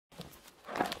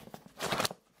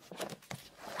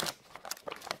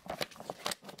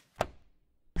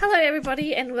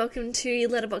everybody, and welcome to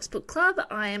Letterbox Book Club.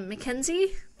 I am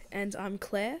Mackenzie. And I'm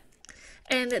Claire.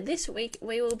 And this week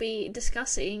we will be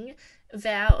discussing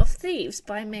Vow of Thieves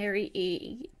by Mary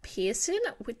E. Pearson,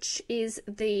 which is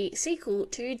the sequel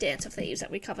to Dance of Thieves that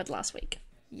we covered last week.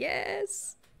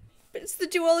 Yes! But it's the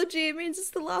duology, it means it's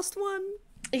the last one.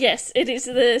 Yes, it is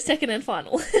the second and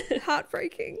final.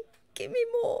 Heartbreaking. Give me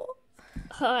more.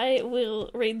 I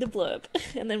will read the blurb,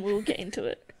 and then we'll get into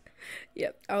it.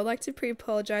 Yep, I would like to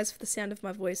pre-apologise for the sound of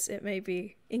my voice. It may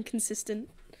be inconsistent,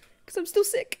 because I'm still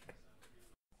sick.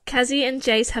 Kazi and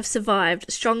Jase have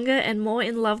survived, stronger and more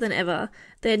in love than ever.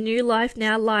 Their new life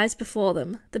now lies before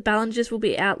them. The Ballengers will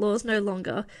be outlaws no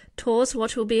longer. Tor's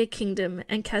watch will be a kingdom,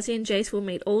 and Kazi and Jase will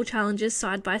meet all challenges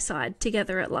side by side,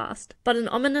 together at last. But an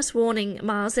ominous warning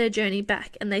mars their journey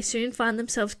back, and they soon find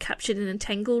themselves captured in a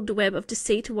tangled web of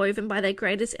deceit woven by their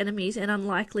greatest enemies and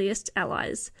unlikeliest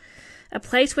allies. A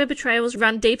place where betrayals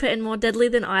run deeper and more deadly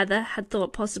than either had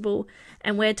thought possible,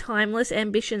 and where timeless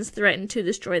ambitions threaten to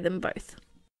destroy them both.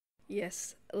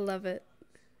 Yes, love it.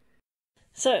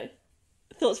 So,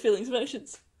 thoughts, feelings,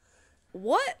 emotions.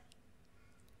 What?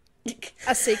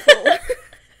 A sequel.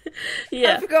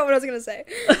 Yeah. I forgot what I was going to say.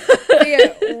 But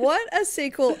yeah, what a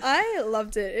sequel. I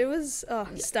loved it. It was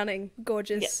stunning,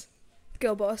 gorgeous,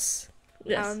 girl boss.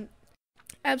 Yes.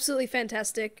 Absolutely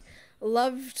fantastic.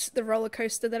 Loved the roller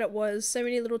coaster that it was. So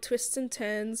many little twists and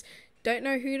turns. Don't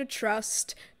know who to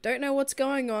trust. Don't know what's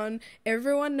going on.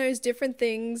 Everyone knows different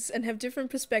things and have different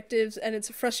perspectives, and it's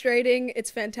frustrating. It's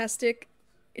fantastic.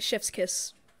 Chef's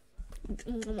kiss.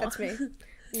 That's me.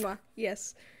 Mwah.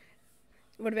 Yes.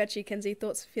 What about you, Kenzie?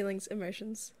 Thoughts, feelings,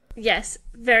 emotions? Yes,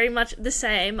 very much the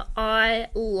same. I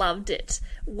loved it.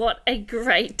 What a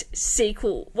great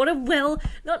sequel. What a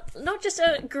not just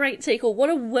a great sequel,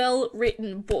 what a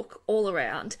well-written book all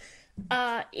around.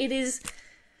 It is...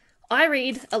 I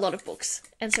read a lot of books,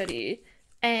 and so do you,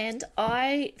 and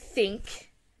I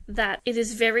think that it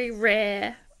is very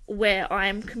rare where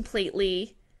I'm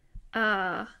completely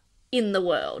in the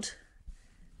world,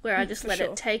 where I just let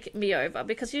it take me over,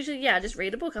 because usually, I just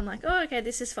read a book, I'm like, oh, okay,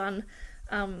 this is fun,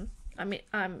 I'm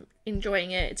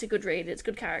enjoying it, it's a good read, it's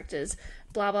good characters,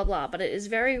 blah, blah, blah, but it is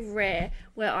very rare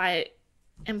where I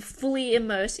am fully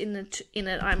immersed in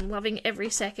it, I'm loving every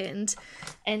second,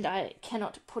 and I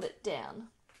cannot put it down.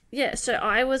 Yeah, so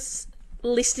I was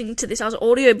listening to this, I was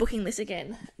audiobooking this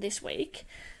again this week,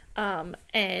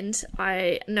 and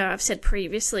I know I've said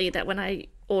previously that when I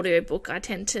audiobook I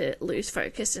tend to lose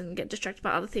focus and get distracted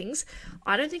by other things.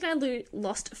 I don't think I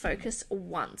lost focus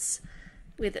once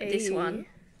with this one.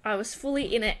 I was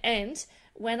fully in it, and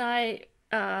when I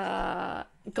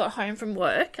got home from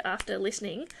work after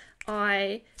listening,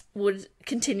 I would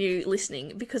continue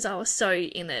listening because I was so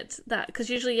in it. Because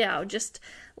usually, I would just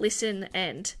listen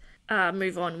and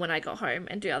move on when I got home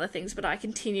and do other things, but I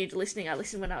continued listening. I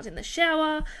listened when I was in the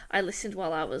shower, I listened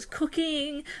while I was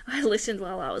cooking, I listened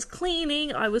while I was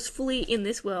cleaning. I was fully in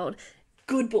this world.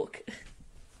 Good book.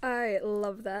 I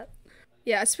love that.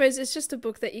 Yeah, I suppose it's just a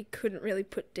book that you couldn't really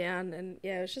put down, and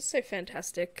yeah, it was just so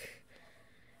fantastic.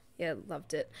 Yeah,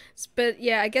 loved it. But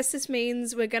yeah, I guess this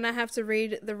means we're gonna have to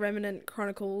read the Remnant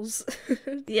Chronicles.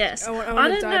 Yes, I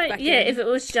don't know. Yeah, if it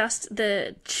was just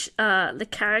the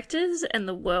characters and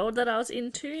the world that I was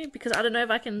into, because I don't know if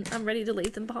I'm ready to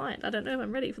leave them behind. I don't know if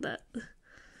I'm ready for that.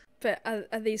 But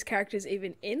are these characters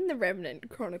even in the Remnant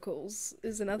Chronicles?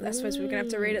 Is another. I suppose we're gonna have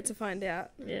to read it to find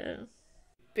out. Yeah.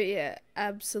 But yeah,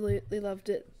 absolutely loved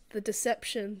it. The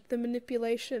deception, the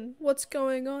manipulation, what's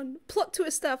going on? Plot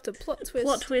twist after plot twist.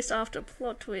 Plot twist after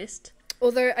plot twist.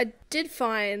 Although I did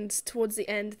find towards the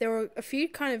end there were a few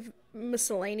kind of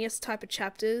miscellaneous type of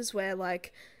chapters where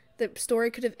like the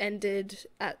story could have ended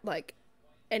at like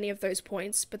any of those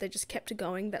points, but they just kept it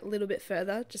going that little bit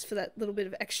further just for that little bit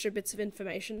of extra bits of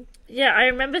information. Yeah, I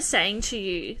remember saying to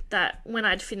you that when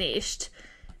I'd finished,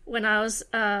 when I was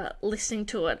listening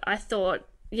to it, I thought,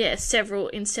 yeah,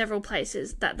 in several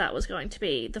places that was going to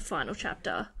be the final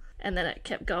chapter, and then it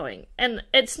kept going. And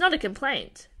it's not a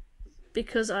complaint,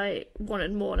 because I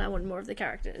wanted more, and I wanted more of the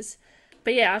characters.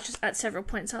 But yeah, I was just at several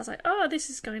points, I was like, oh, this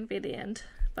is going to be the end.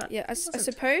 But yeah, I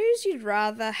suppose you'd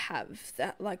rather have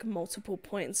that, like, multiple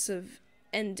points of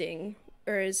ending,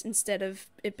 whereas instead of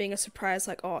it being a surprise,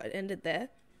 like, oh, it ended there.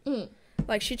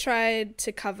 Like, she tried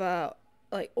to cover,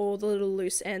 like, all the little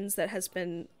loose ends that has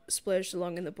been splurged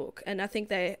along in the book, and I think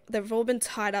they've all been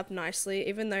tied up nicely,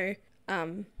 even though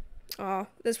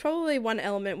there's probably one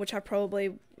element which I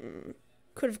probably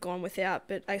could have gone without,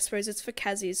 but I suppose it's for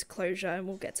Kazi's closure, and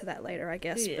we'll get to that later, I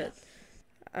guess. Yeah. But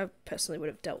I personally would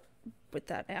have dealt with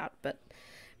that out, but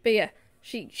yeah,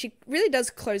 she really does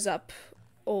close up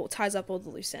or ties up all the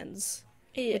loose ends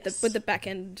Yes. with the back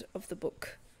end of the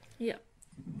book. Yeah.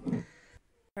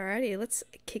 Alrighty, let's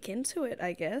kick into it,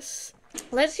 I guess.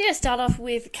 Let's start off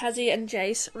with Kazi and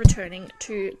Jase returning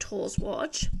to Tor's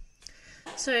Watch.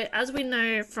 So, as we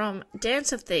know from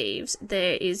Dance of Thieves,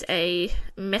 there is a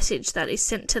message that is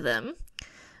sent to them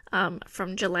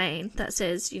from Jelaine that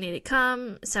says, "You need to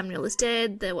come, Samuel is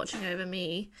dead, they're watching over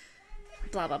me,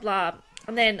 blah, blah, blah."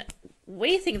 And then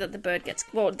we think that the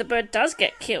bird does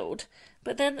get killed,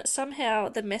 but then somehow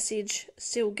the message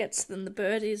still gets them, the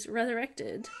bird is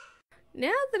resurrected.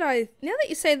 Now that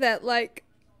you say that, like,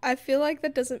 I feel like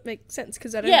that doesn't make sense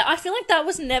because I don't. Yeah, I feel like that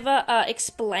was never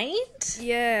explained.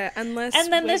 Yeah, unless.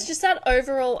 And then there's just that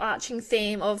overall arching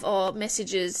theme of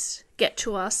messages get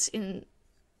to us in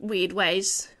weird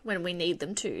ways when we need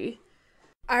them to.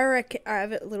 I reckon I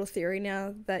have a little theory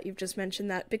now that you've just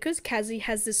mentioned that because Kazi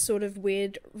has this sort of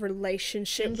weird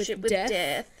relationship with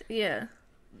death. Yeah.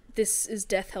 This is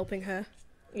death helping her.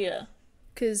 Yeah.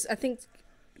 Because I think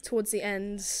towards the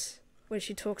end, when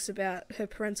she talks about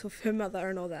her mother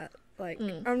and all that, like,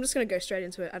 I'm just going to go straight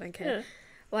into it, I don't care. Yeah.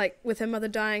 Like, with her mother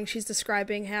dying, she's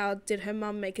describing how did her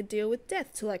mum make a deal with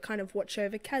death to, like, kind of watch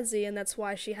over Kazi, and that's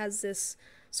why she has this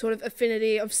sort of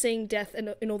affinity of seeing death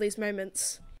in all these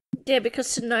moments. Yeah, because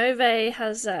Sonove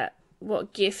has that,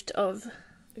 gift of...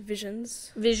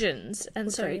 Visions.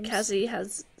 And so dreams. Kazi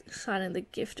has kind of the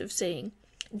gift of seeing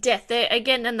death. There,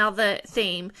 again, another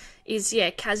theme is,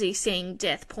 Kazi seeing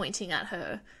death pointing at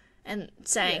her and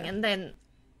saying, and then,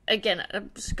 again,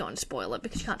 I'm just going to spoil it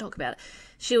because you can't talk about it.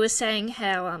 She was saying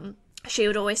how she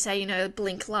would always say,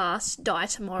 blink last, die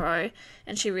tomorrow,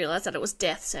 and she realised that it was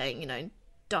death saying,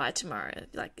 die tomorrow,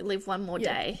 like, live one more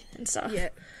day and stuff. Yeah,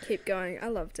 keep going. I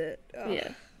loved it. Oh. Yeah.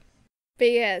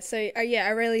 But so, I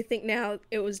really think now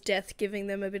it was death giving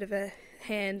them a bit of a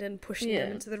hand and pushing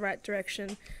them into the right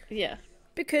direction. Yeah.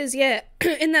 Because,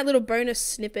 in that little bonus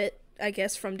snippet, I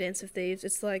guess, from Dance of Thieves,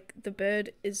 it's like the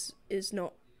bird is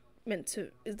not meant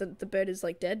to... The bird is,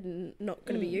 like, dead and not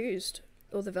going to be used.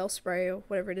 Or the Velspray or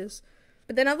whatever it is.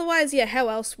 But then otherwise, how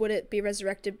else would it be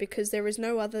resurrected? Because there is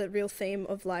no other real theme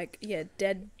of, like,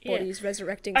 dead bodies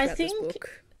resurrecting throughout this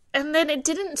book. And then it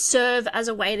didn't serve as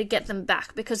a way to get them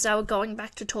back because they were going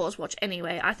back to Tor's Watch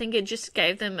anyway. I think it just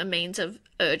gave them a means of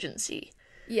urgency.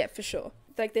 Yeah, for sure.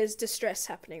 Like, there's distress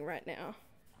happening right now.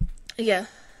 Yeah.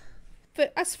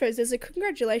 But I suppose there's a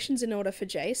congratulations in order for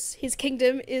Jase. His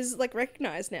kingdom is, like,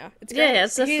 recognised now. It's great. Yeah,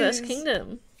 it's the first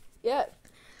kingdom. Yeah.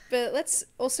 But let's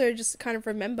also just kind of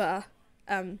remember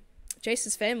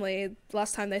Jase's family,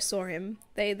 last time they saw him,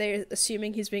 they're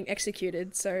assuming he's being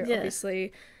executed. So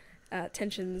obviously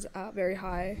tensions are very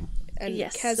high. And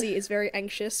Kazi is very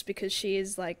anxious because she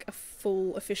is, like, a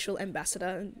full official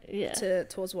ambassador to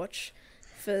Tor's Watch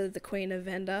for the Queen of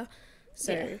Vanda.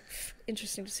 So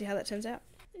interesting to see how that turns out.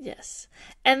 Yes.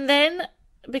 And then,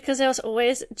 because there was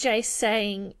always Jase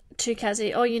saying to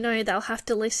Kazi, they'll have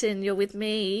to listen, you're with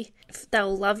me,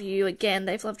 they'll love you again,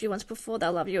 they've loved you once before,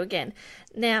 they'll love you again.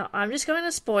 Now, I'm just going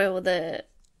to spoil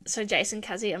so Jase and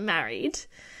Kazi are married,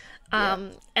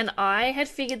 and I had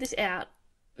figured this out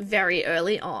very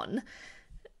early on,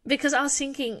 because I was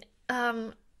thinking,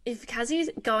 if Kazi's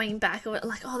going back, or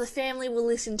like, the family will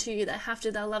listen to you,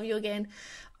 they'll love you again.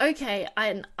 Okay,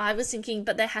 I was thinking,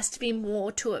 but there has to be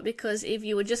more to it, because if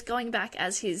you were just going back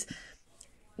as his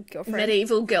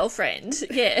medieval girlfriend,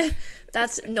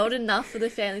 that's not enough for the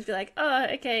family to be like, oh,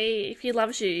 okay, if he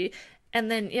loves you.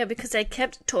 And then, because they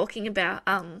kept talking about,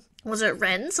 was it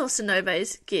Ren's or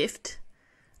Sonove's gift?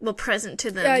 Well, present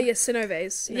to them.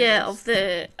 Sonove's. Yeah, of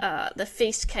the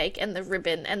feast cake and the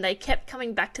ribbon, and they kept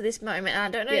coming back to this moment, and I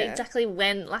don't know exactly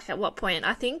when, like at what point.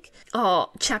 I think,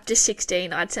 chapter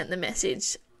 16, I'd sent the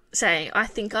message saying, I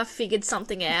think I've figured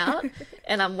something out,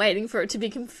 and I'm waiting for it to be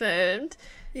confirmed.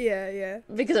 Yeah.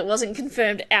 Because it wasn't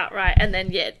confirmed outright, and then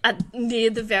near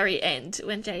the very end,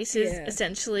 when Jase is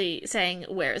essentially saying,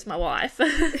 "Where is my wife?"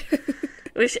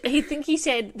 Which he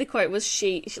said the quote was,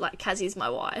 "She like Kazi's my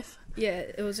wife." Yeah,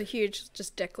 it was a huge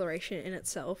just declaration in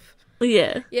itself.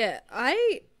 Yeah. Yeah,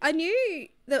 I knew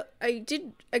that I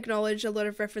did acknowledge a lot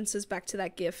of references back to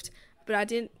that gift, but I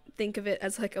didn't think of it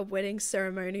as like a wedding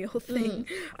ceremonial thing.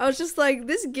 I was just like,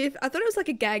 this gift, I thought it was like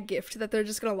a gag gift that they're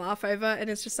just going to laugh over and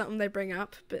it's just something they bring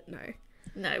up, but no.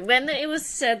 No, when it was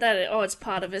said that, it's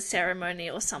part of a ceremony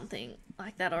or something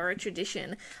like that, or a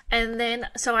tradition. And then,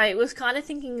 so I was kind of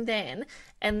thinking then,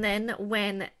 and then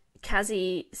when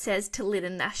Kazi says to Lydia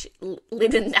and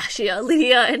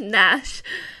Nash,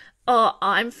 "Oh,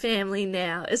 I'm family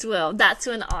now" as well. That's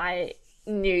when I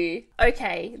knew,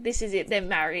 okay, this is it, they're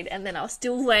married, and then I was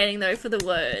still waiting though for the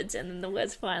words, and then the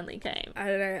words finally came. I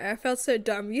don't know, I felt so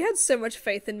dumb. You had so much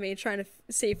faith in me trying to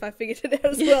see if I figured it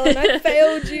out as well, and I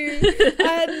failed you. I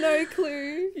had no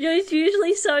clue. You're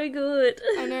usually so good.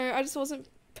 I know, I just wasn't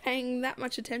paying that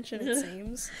much attention, it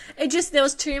seems. There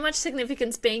was too much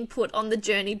significance being put on the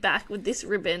journey back with this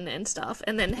ribbon and stuff,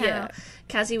 and then how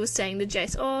Kazi was saying to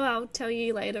Jase, oh, I'll tell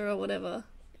you later or whatever.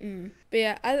 But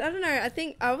yeah, I don't know, I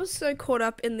think I was so caught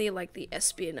up in the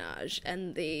espionage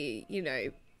and the,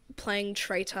 playing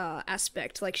traitor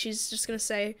aspect. Like, she's just gonna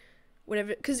say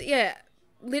whatever, because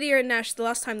Lydia and Nash, the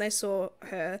last time they saw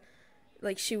her,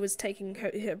 like, she was taking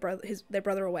their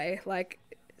brother away. Like,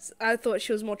 I thought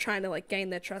she was more trying to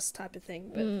gain their trust type of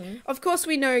thing. But of course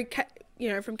we know,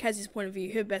 from Kazi's point of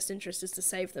view, her best interest is to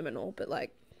save them and all, but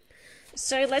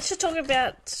So let's just talk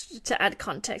about, to add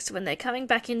context, when they're coming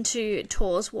back into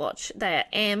Tor's watch, they are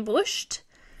ambushed.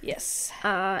 Yes.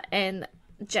 And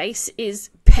Jase is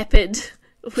peppered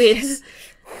with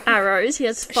arrows. He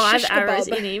has 5 arrows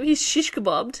in him. He's shish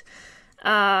kebabbed.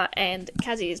 And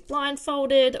Kazi is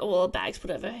blindfolded, or bags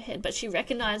put over her head, but she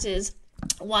recognises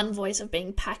one voice of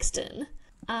being Paxton.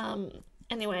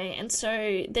 Anyway, and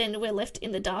so then we're left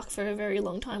in the dark for a very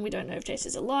long time. We don't know if Jase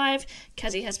is alive.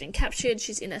 Kazi has been captured.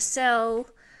 She's in a cell.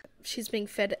 She's being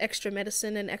fed extra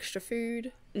medicine and extra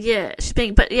food. Yeah,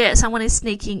 someone is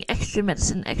sneaking extra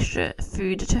medicine, extra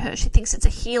food to her. She thinks it's a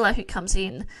healer who comes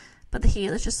in, but the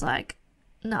healer's just like,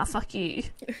 nah, fuck you.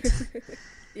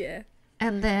 Yeah.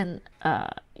 And then,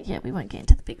 we won't get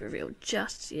into the big reveal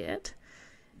just yet.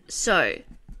 So,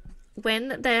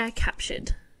 when they are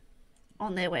captured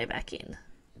on their way back in,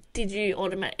 did you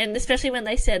and especially when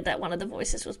they said that one of the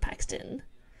voices was Paxton.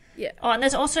 Yeah. Oh, and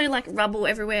there's also rubble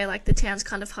everywhere, the town's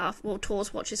kind of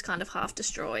Tor's watch is kind of half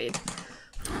destroyed.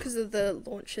 Because of the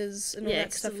launches and all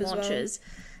that stuff as well.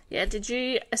 Yeah, did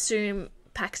you assume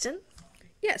Paxton?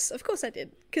 Yes, of course I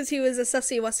did. Because he was a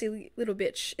sussy-wussy little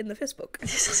bitch in the first book.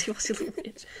 Sussy-wussy little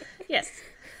bitch. Yes.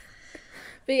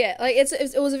 But yeah,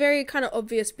 it was a very kind of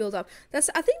obvious build-up. I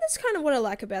think that's kind of what I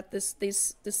like about this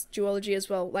duology as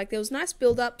well. There was nice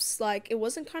build-ups. It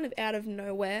wasn't kind of out of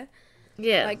nowhere.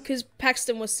 Yeah. Because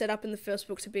Paxton was set up in the first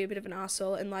book to be a bit of an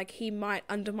arsehole, and he might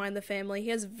undermine the family. He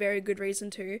has a very good reason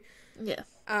to. Yeah.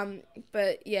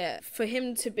 But yeah, for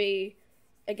him to be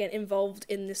again involved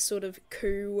in this sort of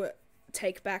coup,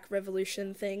 take back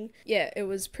revolution thing, yeah, it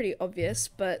was pretty obvious.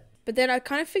 But then I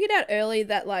kind of figured out early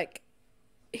that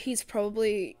he's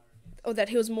probably, or that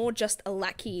he was more just a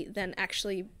lackey than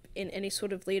actually in any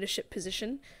sort of leadership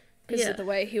position, because of the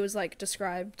way he was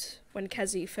described when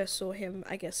Kazi first saw him,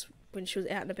 I guess when she was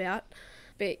out and about.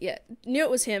 But yeah, knew it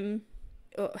was him,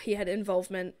 or he had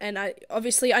involvement, and I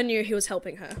knew he was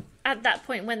helping her. At that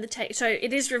point, when so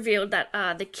it is revealed that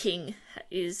the king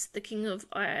is the king of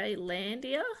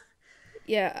Islandia.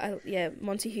 Yeah,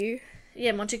 Montague.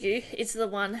 Yeah, Montague is the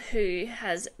one who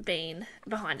has been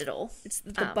behind it all. It's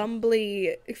the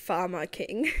bumbly farmer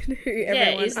king who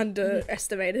everyone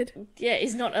underestimated. Yeah,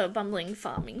 is not a bumbling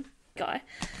farming guy.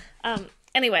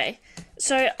 Anyway,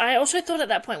 so I also thought at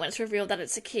that point when it's revealed that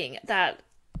it's a king, that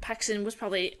Paxton was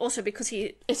probably, also because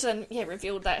it's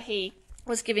revealed that he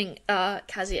was giving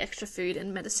Kazi extra food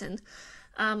and medicine,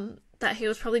 that he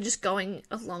was probably just going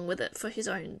along with it for his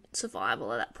own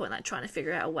survival at that point, trying to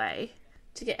figure out a way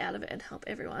to get out of it and help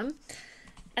everyone.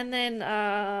 And then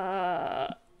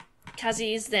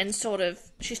Kazi is then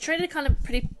she's treated kind of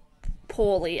pretty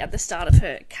poorly at the start of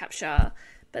her capture,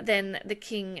 but then the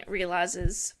king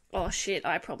realises, oh shit,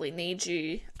 I probably need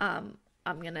you, I'm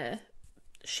gonna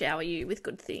shower you with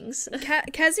good things.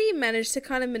 Kazi managed to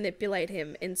kind of manipulate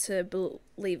him into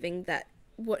believing that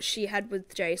what she had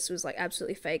with Jase was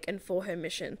absolutely fake and for her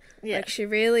mission. Yeah. She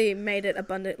really made it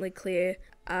abundantly clear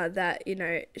that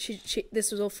she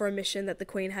this was all for a mission that the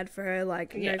Queen had for her,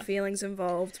 no feelings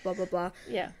involved, blah blah blah.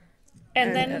 Yeah.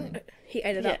 And then he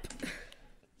ate it up.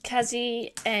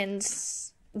 Kazi and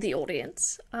the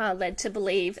audience are led to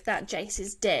believe that Jase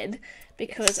is dead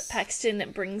because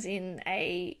Paxton brings in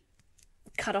a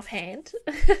cut off hand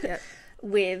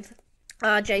with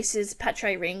Jase's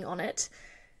patre ring on it,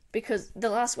 because the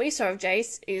last we saw of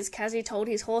Jase is Kazi told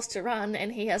his horse to run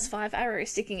and he has 5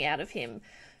 arrows sticking out of him.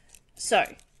 So,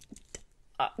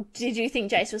 did you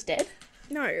think Jase was dead?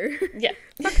 No. Yeah.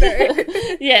 Fuck no.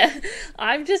 Yeah.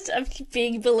 I'm just a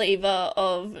big believer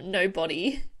of no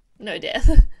body, no death.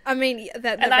 I mean,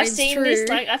 that and I've seen true. This,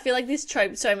 I feel like this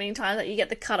trope so many times that you get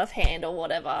the cut off hand or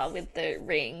whatever with the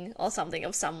ring or something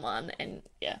of someone, and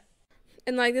yeah.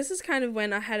 And this is kind of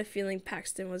when I had a feeling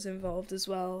Paxton was involved as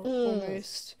well,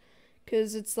 almost.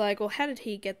 Because it's well, how did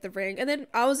he get the ring? And then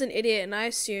I was an idiot and I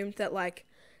assumed that,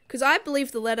 Because I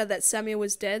believed the letter that Samuel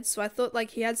was dead, so I thought,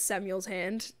 like, he had Samuel's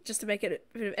hand just to make it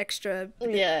a bit of extra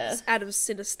out of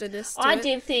sinisterness to I it.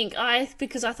 did think,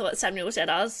 because I thought Samuel was dead,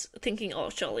 I was thinking, oh,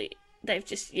 surely they've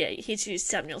just, he's used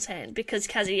Samuel's hand, because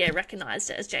Kazi, recognised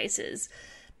it as Jace's.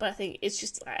 But I think it's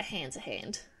just, like, a hand's a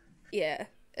hand. Yeah,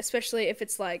 especially if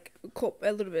it's, like,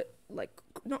 a little bit, like,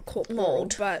 not corporal,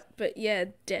 Mauled. but yeah,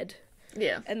 dead.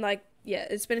 Yeah. And, like, yeah,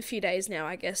 it's been a few days now,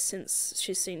 I guess, since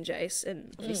she's seen Jace,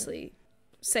 and obviously,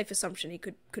 safe assumption he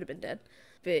could have been dead.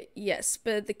 But yes,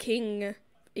 but the king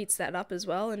eats that up as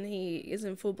well, and he is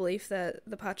in full belief that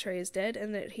the Patre is dead,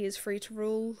 and that he is free to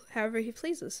rule however he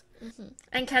pleases. Mm-hmm.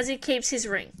 And Kazi keeps his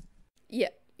ring. Yeah.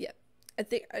 I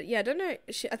think, I don't know,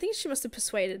 I think she must have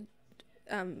persuaded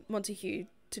Montague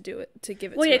to do it, to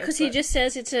give it to her. Well, yeah, because he just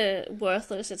says it's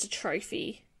worthless, it's a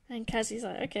trophy. And Kazi's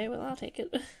like, okay, well, I'll take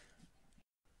it.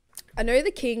 I know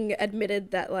the king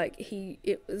admitted that, like,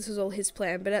 this was all his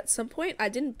plan, but at some point I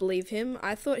didn't believe him.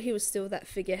 I thought he was still that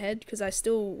figurehead, because I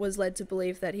still was led to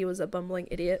believe that he was a bumbling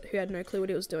idiot who had no clue what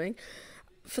he was doing.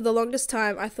 For the longest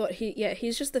time, I thought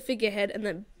he's just the figurehead, and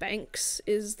then Banks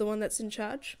is the one that's in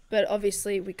charge. But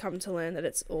obviously, we come to learn that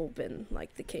it's all been,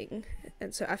 like, the king,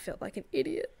 and so I felt like an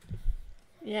idiot.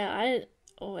 Yeah, I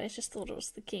always just thought it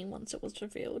was the king once it was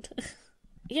revealed.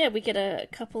 Yeah, we get a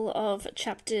couple of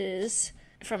chapters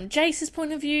from Jace's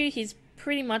point of view. He's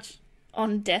pretty much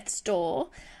on death's door,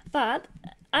 but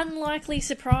unlikely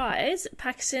surprise,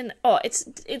 Paxton... Oh,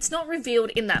 it's not revealed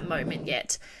in that moment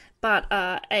yet, but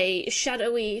a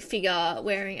shadowy figure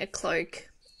wearing a cloak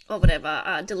or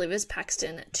whatever delivers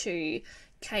Paxton to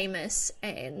Camus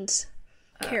and...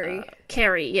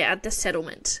 Kerry, at the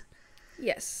settlement.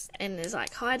 Yes. And there's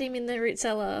like, hide him in the root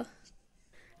cellar.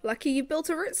 Lucky you built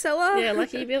a root cellar. Yeah,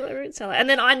 lucky you built a root cellar. And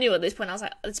then I knew at this point, I was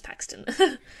like, it's Paxton.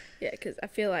 Yeah, because I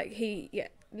feel like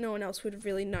no one else would have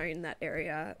really known that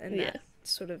area and that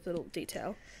sort of little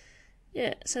detail.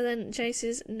 Yeah, so then Jace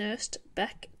is nursed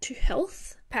back to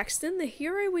health. Paxton, the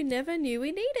hero we never knew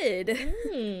we needed.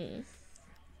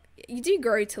 You do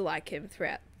grow to like him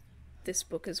throughout this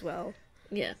book as well.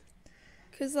 Yeah.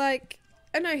 Because, like,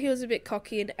 I know he was a bit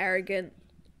cocky and arrogant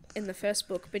in the first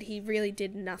book, but he really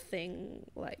did nothing,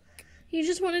 like... He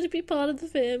just wanted to be part of the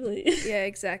family. Yeah,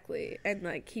 exactly. And,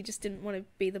 like, he just didn't want to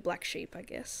be the black sheep, I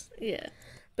guess. Yeah.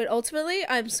 But ultimately,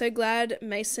 I'm so glad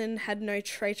Mason had no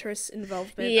traitorous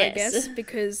involvement, Yes. I guess,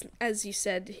 because, as you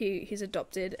said, he's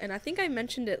adopted, and I think I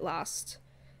mentioned it last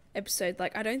episode,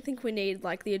 like, I don't think we need,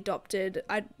 like, the adopted,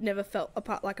 I never felt a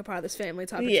part of this family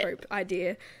type of trope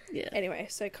idea. Yeah. Anyway,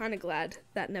 so kind of glad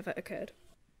that never occurred.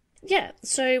 Yeah,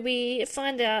 so we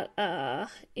find out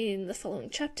in the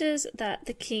following chapters that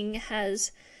the king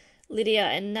has Lydia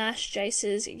and Nash,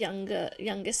 Jace's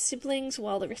younger siblings,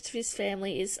 while the rest of his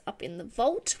family is up in the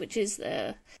vault, which is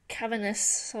the cavernous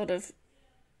sort of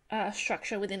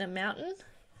structure within a mountain.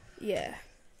 Yeah.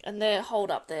 And they're holed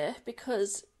up there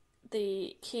because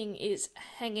the king is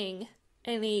hanging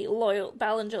any loyal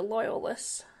Ballenger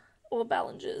loyalists or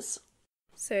Ballengers.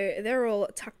 So they're all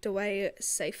tucked away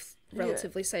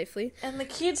relatively safely. And the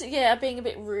kids, are being a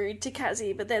bit rude to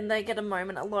Kazi, but then they get a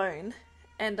moment alone.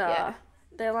 And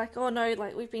they're like, oh no,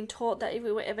 like, we've been taught that if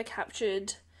we were ever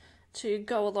captured to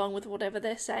go along with whatever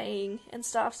they're saying and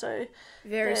stuff, so...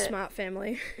 Very smart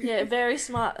family. Yeah, very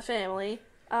smart family.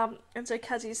 And so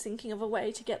Kazi's thinking of a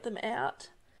way to get them out.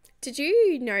 Did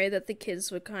you know that the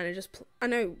kids were kind of just... I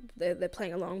know they're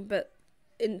playing along, but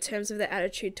in terms of their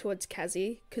attitude towards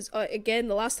Kazi, because, again,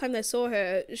 the last time they saw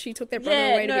her, she took their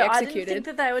brother away to be executed. I didn't think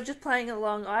that they were just playing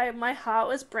along. My heart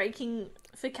was breaking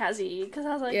for Kazi, because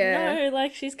I was like, no,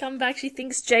 like, she's come back, she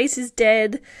thinks Jace is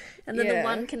dead, and then the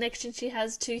one connection she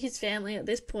has to his family at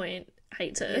this point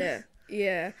hates her.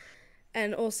 Yeah.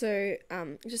 And also,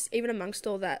 just even amongst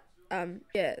all that,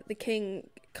 the king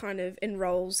kind of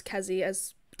enrolls Kazi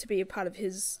as to be a part of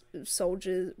his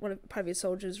soldiers, part of his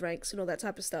soldiers' ranks and all that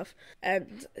type of stuff.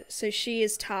 And so she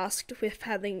is tasked with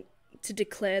having to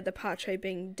declare the Patre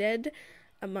being dead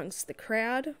amongst the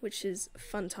crowd, which is a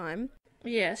fun time.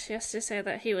 Yeah, she has to say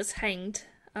that he was hanged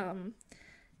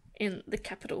in the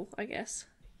capital, I guess.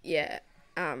 Yeah,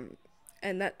 and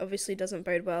that obviously doesn't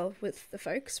bode well with the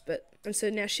folks, and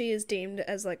so now she is deemed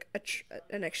as like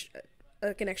an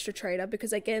extra traitor,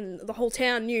 because again, the whole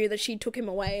town knew that she took him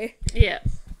away. Yeah.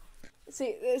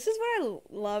 See, this is what I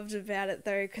loved about it,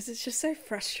 though, because it's just so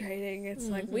frustrating. It's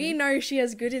like, we know she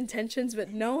has good intentions, but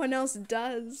no one else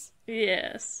does.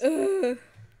 Yes. Ugh.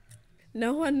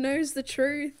 No one knows the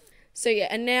truth. So, yeah,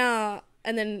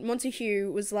 and then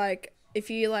Montague was like, if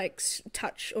you, like,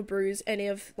 touch or bruise any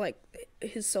of, like,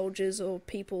 his soldiers or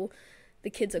people, the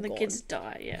kids are gone. The kids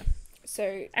die, yeah.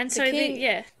 So,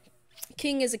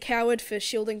 King is a coward for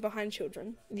shielding behind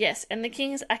children. Yes, and the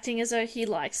king is acting as though he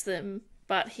likes them,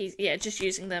 but he's, just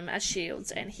using them as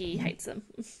shields, and he hates them.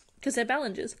 Because they're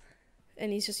Ballengers.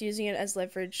 And he's just using it as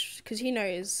leverage, because he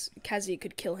knows Kazi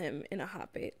could kill him in a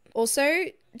heartbeat. Also,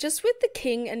 just with the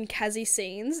king and Kazi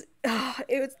scenes,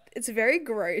 it's very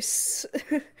gross.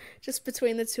 Just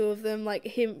between the two of them,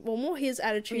 like more his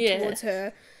attitude towards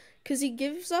her. Because he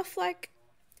gives off, like,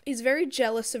 he's very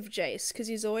jealous of Jase, because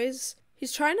he's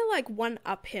trying to, like,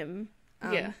 one-up him.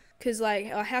 Because, like,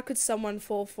 how could someone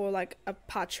fall for, like, a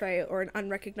portrait or an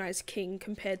unrecognized king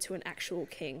compared to an actual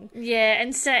king? Yeah,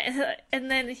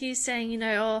 and then he's saying,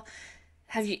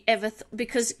 have you ever...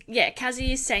 because,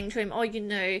 Kazi is saying to him,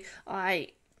 I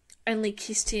only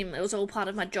kissed him. It was all part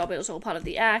of my job. It was all part of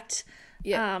the act.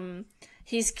 Yeah.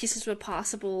 His kisses were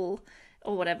passable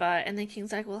or whatever. And then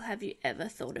King's like, well, have you ever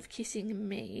thought of kissing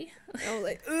me? Oh,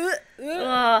 like,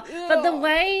 but the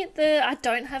way I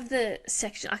don't have the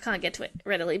section, I can't get to it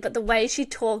readily, but the way she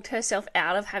talked herself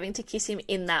out of having to kiss him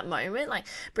in that moment, like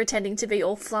pretending to be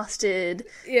all flustered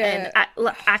and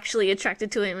actually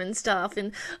attracted to him and stuff,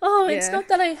 and it's not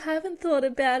that I haven't thought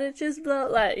about it, just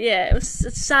it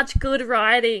was such good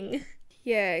writing.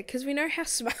 Yeah, because we know how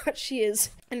smart she is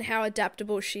and how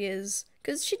adaptable she is,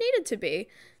 because she needed to be.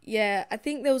 Yeah, I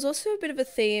think there was also a bit of a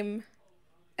theme.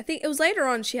 I think it was later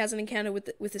on she has an encounter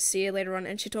with a seer later on,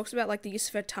 and she talks about, like, the use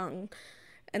of her tongue.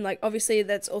 And, like, obviously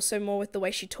that's also more with the way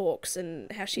she talks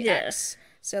and how she acts.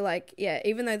 So, like,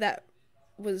 even though that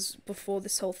was before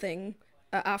this whole thing,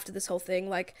 after this whole thing,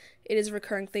 like, it is a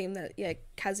recurring theme that,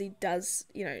 Kazi does,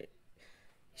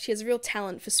 she has a real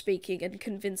talent for speaking and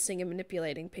convincing and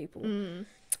manipulating people.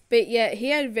 But he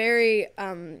had very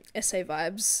essay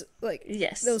vibes. Like,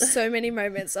 there was so many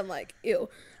moments I'm like, ew.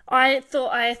 I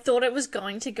thought it was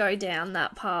going to go down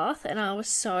that path, and I was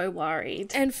so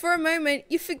worried. And for a moment,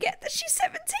 you forget that she's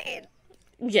 17.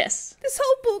 Yes. This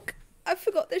whole book, I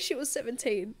forgot that she was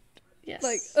 17. Yes.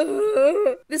 Like,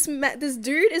 this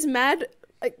dude is mad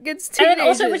against teenagers. And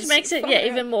also, which makes it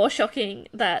even more shocking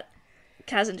that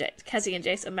Kazi and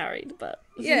Jase are married, but...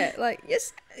 Yeah, like,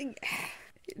 yes...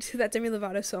 To that Demi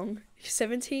Lovato song.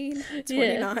 17,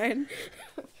 29.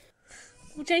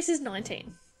 Well, Jase is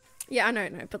 19. Yeah, I know,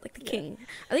 but, like, the king.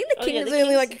 I think the king is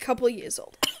only, like, a couple of years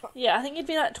old. Yeah, I think he'd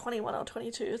be, like, 21 or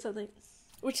 22 or something.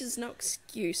 Which is no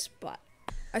excuse, but...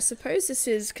 I suppose this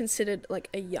is considered, like,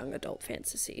 a young adult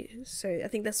fantasy. So I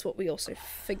think that's what we also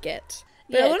forget.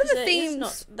 But a lot of the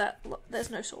themes...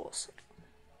 There's no sauce.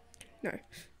 No.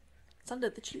 It's under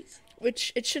the cheese.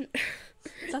 Which it shouldn't...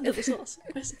 It's under the sauce.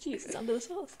 Where's the cheese? It's under the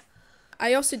sauce.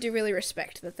 I also do really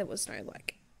respect that there was no,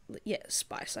 like,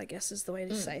 spice, I guess is the way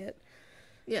to say it.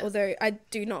 Yeah. Although I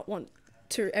do not want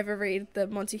to ever read the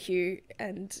Montague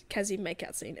and Kazi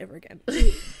makeout scene ever again.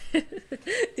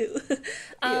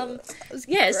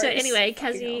 So anyway,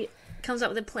 Kazi comes up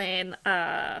with a plan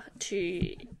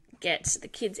to get the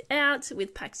kids out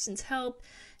with Paxton's help,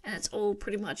 and it's all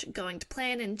pretty much going to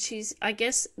plan, and I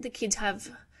guess the kids have...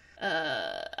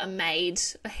 a maid,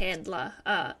 a handler,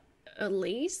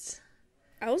 Elise.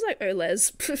 I was like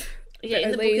Oles.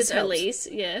 In the book it's Elise,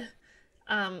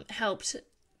 helped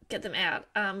get them out.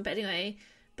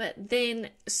 But then,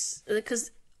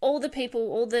 because all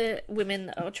the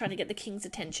women are trying to get the king's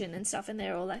attention and stuff, and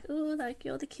they're all like, oh, like,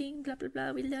 you're the king, blah, blah,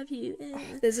 blah, we love you.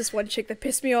 There's this one chick that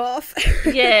pissed me off.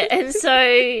 And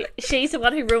so she's the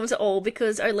one who ruins it all,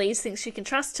 because Elise thinks she can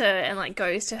trust her and, like,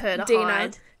 goes to her to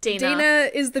hide.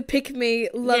 Dina is the pick me,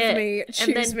 love me, choose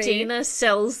me. And then Dina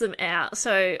sells them out.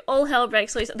 So all hell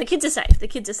breaks loose. The kids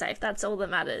are safe. That's all that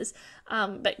matters.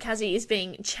 But Kazi is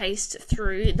being chased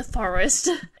through the forest,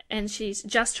 and she's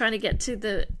just trying to get to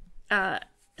the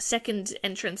second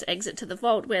entrance exit to the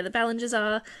vault where the Ballengers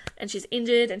are, and she's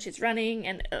injured and she's running,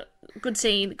 and good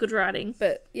scene, good writing.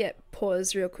 But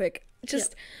pause real quick.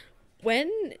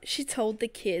 When she told the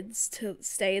kids to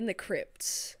stay in the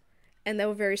crypt, and they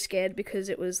were very scared because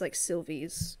it was, like,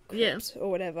 Sylvie's crypt or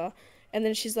whatever. And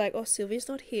then she's like, oh, Sylvie's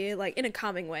not here, like, in a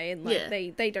calming way. And,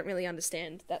 like, they don't really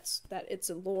understand that it's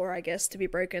a law, I guess, to be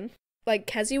broken. Like,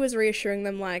 Kazi was reassuring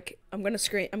them, like, I'm gonna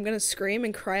scream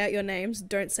and cry out your names.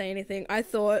 Don't say anything. I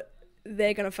thought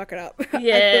they're gonna fuck it up.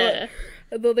 Yeah.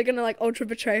 I thought they're gonna, like, ultra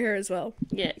betray her as well.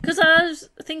 Yeah, because I was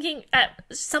thinking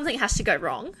something has to go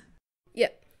wrong.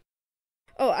 Yep.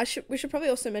 Oh, we should probably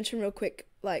also mention real quick,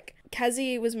 like,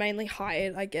 Kazi was mainly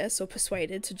hired, I guess, or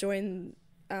persuaded to join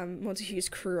Montague's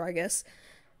crew, I guess,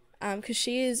 because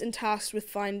she is tasked with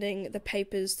finding the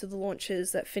papers to the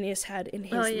launches that Phineas had in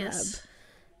his lab.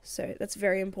 So that's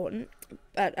very important.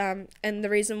 But and the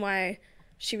reason why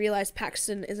she realised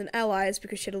Paxton is an ally is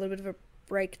because she had a little bit of a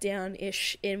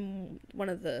breakdown-ish in one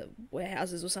of the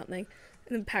warehouses or something.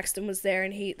 And then Paxton was there,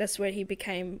 and that's where he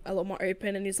became a lot more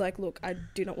open, and he's like, look, I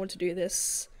do not want to do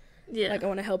this. Yeah. Like, I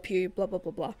want to help you, blah, blah,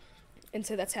 blah, blah. And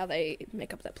so that's how they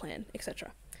make up that plan,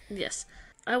 etc. Yes.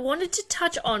 I wanted to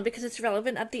touch on, because it's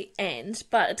relevant at the end,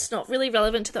 but it's not really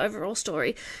relevant to the overall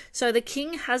story. So the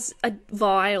king has a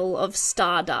vial of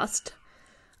stardust,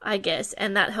 I guess,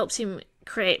 and that helps him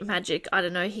create magic. I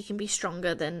don't know, he can be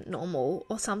stronger than normal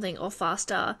or something, or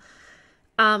faster.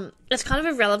 It's kind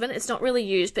of irrelevant. It's not really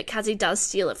used, but Kazi does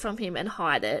steal it from him and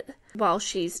hide it while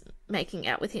she's making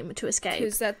out with him to escape.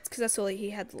 Because that's all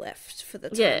he had left for the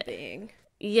time being.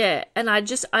 Yeah, and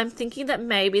I'm thinking that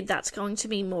maybe that's going to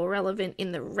be more relevant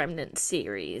in the Remnant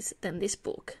series than this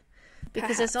book.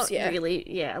 Because there's not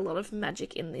really, a lot of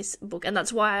magic in this book. And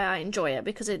that's why I enjoy it,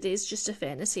 because it is just a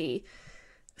fantasy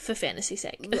for fantasy's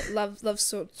sake. Love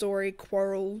story,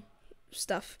 quarrel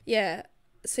stuff. Yeah.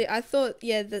 See, I thought,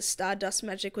 the Stardust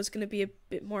magic was going to be a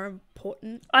bit more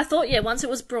important. I thought, once it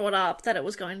was brought up, that it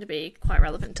was going to be quite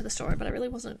relevant to the story, but it really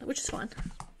wasn't, which is fine.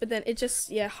 But then it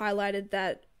just, highlighted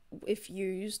that if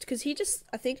used, because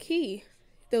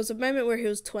there was a moment where he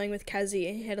was toying with Kazi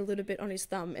and he had a little bit on his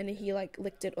thumb and he, like,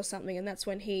 licked it or something, and that's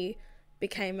when he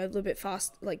became a little bit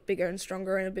bigger and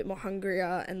stronger and a bit more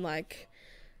hungrier, and, like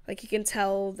you can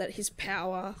tell that his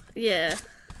power... Yeah.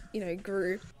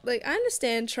 Grew. Like, I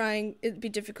understand it'd be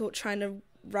difficult trying to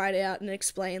write out and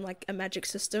explain, like, a magic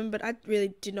system, but I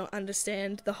really did not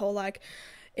understand the whole, like,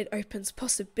 it opens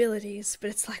possibilities, but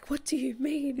it's like, what do you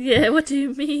mean? Yeah, what do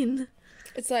you mean?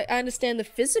 It's like, I understand the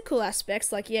physical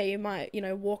aspects, like, you might,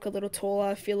 walk a little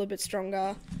taller, feel a bit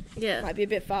stronger, might be a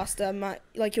bit faster,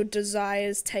 like, your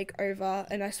desires take over,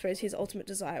 and I suppose his ultimate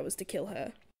desire was to kill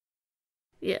her.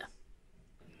 Yeah.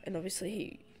 And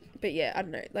obviously But yeah, I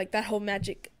don't know, like that whole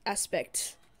magic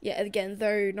aspect, again,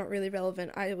 though not really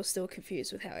relevant, I was still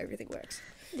confused with how everything works.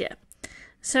 Yeah.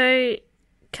 So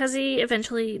Kazi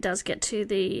eventually does get to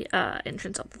the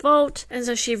entrance of the vault, and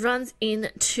so she runs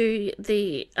into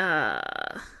the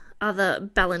other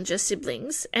Ballenger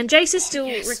siblings, and Jase is still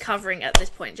recovering at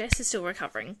this point. Jase is still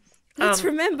recovering. Let's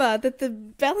remember that the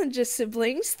Ballenger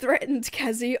siblings threatened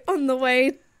Kazi on the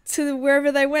way to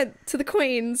wherever they went, to the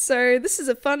Queen, so this is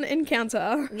a fun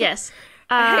encounter. Yes.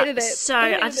 I hated it.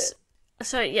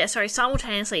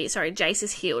 Simultaneously, Jase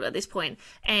is healed at this point,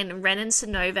 and Ren and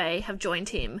Sinove have joined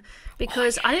him,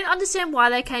 because I didn't understand why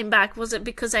they came back. Was it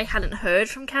because they hadn't heard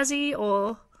from Kazi,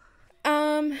 or...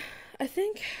 I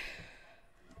think...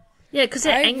 Yeah, because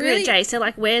they're angry at Jase. They're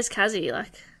like, where's Kazi?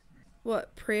 Like...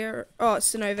 What, Priya? Oh,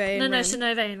 Sinove and Ren. No,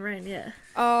 Sinove and Ren, yeah.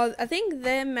 Oh, I think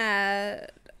they're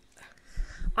mad...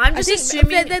 I'm just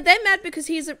assuming... They're mad because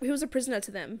he was a prisoner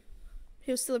to them.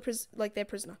 He was still their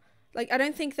prisoner. Like,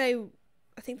 I think they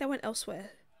went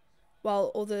elsewhere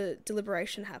while all the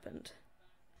deliberation happened.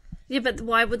 Yeah, but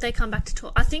why would they come back to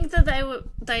talk? I think that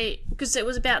because it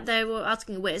was about, they were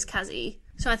asking, where's Kazi?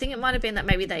 So I think it might have been that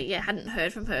maybe they, hadn't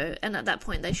heard from her, and at that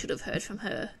point they should have heard from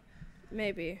her.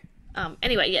 Maybe.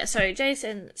 Anyway, so Jase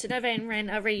and Sinove and Ren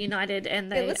are reunited, and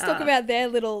they let's talk about their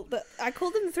little... I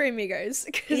call them the Three Amigos.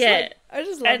 I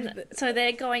just love it. So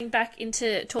they're going back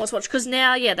into Tor's Watch, because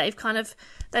now, they've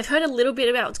heard a little bit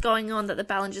about what's going on, that the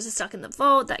Ballengers are stuck in the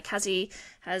vault, that Kazi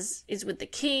is with the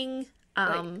king.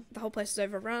 The whole place is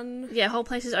overrun. Yeah, whole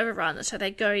place is overrun. So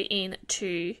they go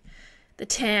into the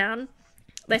town.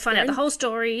 They find out the whole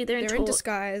story. They're in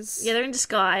disguise. Yeah, they're in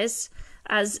disguise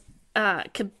as...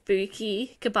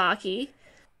 Kabaki.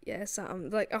 Yeah,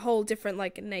 like a whole different,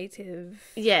 like, native.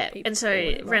 Yeah, and so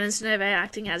Ren and Sinove are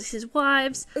acting as his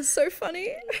wives. It's so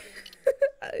funny.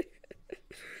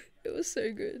 It was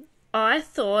so good. I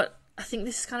think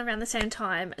this is kind of around the same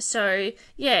time. So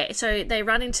they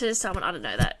run into someone, I don't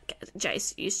know, that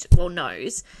Jase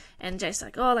knows. And Jase's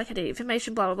like, I need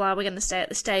information, blah, blah, blah. We're going to stay at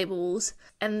the stables.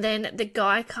 And then the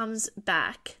guy comes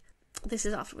back. This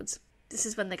is afterwards. This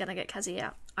is when they're going to get Kazi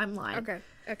out. I'm lying.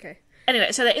 Okay.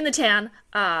 Anyway, so they're in the town,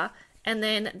 and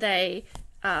then they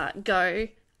go,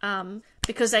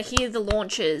 because they hear the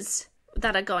launches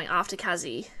that are going after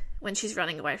Kazi when she's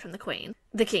running away from the king.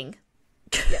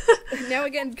 Yeah. Now we're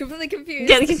getting completely confused.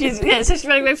 Getting confused. Yeah, so she's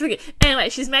running away from the king. Anyway,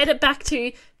 she's made it back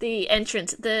to the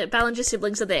entrance. The Ballenger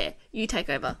siblings are there. You take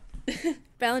over.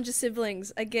 Ballenger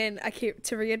siblings, again,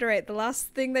 to reiterate, the last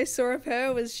thing they saw of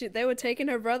her was they were taking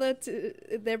their brother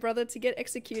to get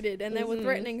executed, and they were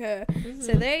threatening her. Mm-hmm.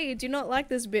 So they do not like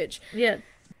this bitch. Yeah.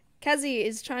 Kazi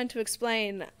is trying to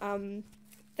explain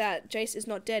that Jase is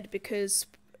not dead because,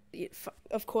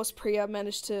 of course, Priya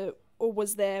managed to, or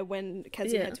was there when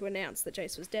Kazi had to announce that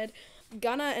Jase was dead.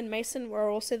 Gunnar and Mason were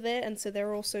also there, and so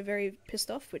they're also very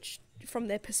pissed off, which, from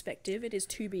their perspective, it is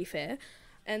to be fair.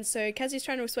 And so Kazzy's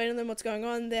trying to explain to them what's going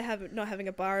on. They're not having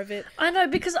a bar of it. I know,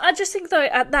 because I just think, though,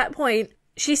 at that point,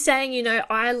 she's saying, you know,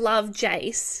 I love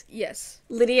Jase. Yes.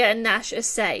 Lydia and Nash are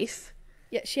safe.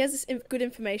 Yeah, she has this good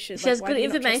information. She has good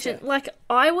information. Like,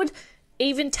 I would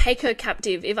even take her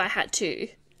captive if I had to.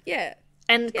 Yeah.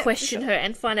 And question her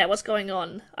and find out what's going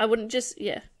on. I wouldn't just,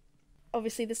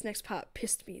 Obviously, this next part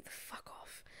pissed me the fuck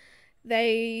off.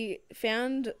 They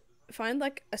find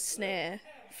like a snare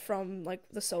from like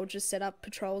the soldiers set up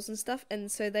patrols and stuff,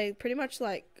 and so they pretty much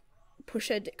like push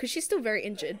her because she's still very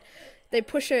injured. They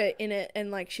push her in it,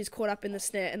 and like she's caught up in the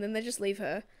snare, and then they just leave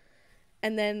her.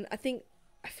 And then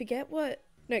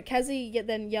Kazi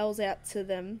then yells out to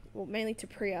them, well, mainly to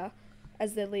Priya,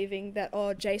 as they're leaving, that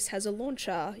Jase has a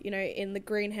launcher, you know, in the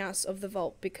greenhouse of the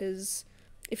vault, because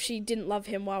if she didn't love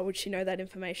him, why would she know that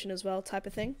information as well, type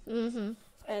of thing. Mm-hmm.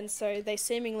 And so they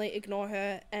seemingly ignore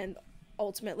her, and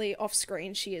ultimately off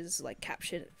screen she is like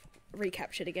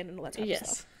recaptured again, and all that type of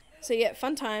stuff. So yeah,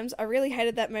 fun times. I really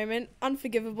hated that moment.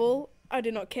 Unforgivable. I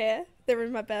do not care. They're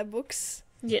in my bad books.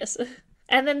 Yes.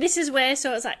 And then this is where,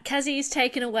 so it's like Kazi is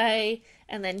taken away,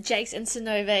 and then Jase and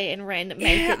Sonove and Ren make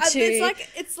it to...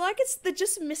 It's like they're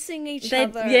just missing each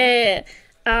other. Yeah.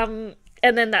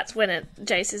 And then that's when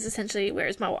Jase is essentially, where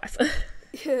is my wife?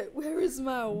 Yeah, where is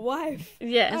my wife?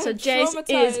 Yeah, and so Jase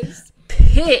is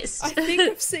pissed. I think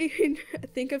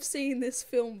I've seen this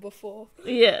film before.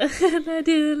 Yeah, and I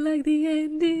didn't like the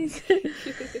ending.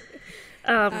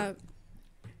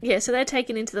 Yeah, so they're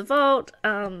taken into the vault.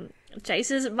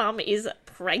 Jace's mum is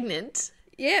pregnant.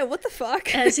 Yeah, what the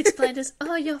fuck? And it's explained as,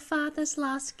 your father's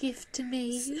last gift to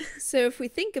me. So if we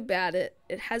think about it,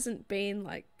 it hasn't been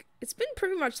like, it's been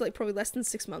pretty much like probably less than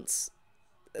 6 months.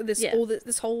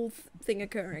 This whole thing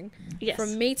occurring. Yes.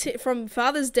 From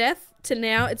father's death to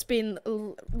now, it's been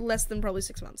less than probably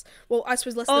 6 months. Well, I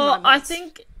suppose less than 9 months. I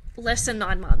think less than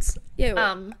 9 months. Yeah.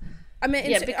 Well, I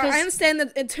mean, because I understand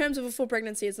that in terms of a full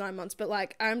pregnancy, it's 9 months, but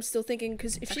like I'm still thinking,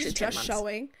 because if she's just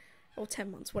showing, or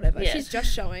 10 months, whatever. If she's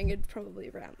just showing, it'd probably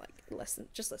around like less than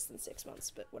 6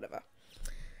 months, but whatever.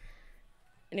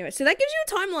 Anyway, so that gives you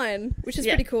a timeline, which is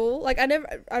pretty cool. Like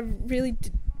I really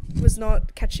was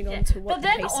not catching on to what. But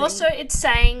then also it's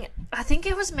saying, I think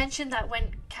it was mentioned that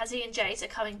when Kazi and Jase are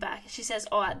coming back, she says,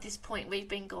 at this point we've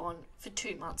been gone for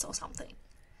 2 months or something.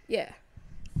 Yeah.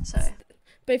 So.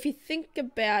 But if you think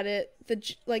about it,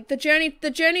 the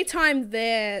journey time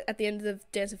there at the end of the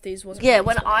Dance of Thieves wasn't. Yeah,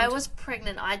 when I was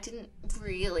pregnant, I didn't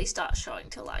really start showing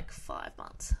till like 5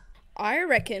 months. I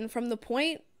reckon from the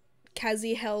point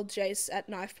Kazi held Jase at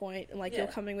knife point and like, you're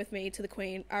coming with me to the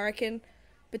Queen, I reckon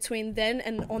between then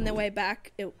and on their way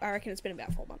back, I reckon it's been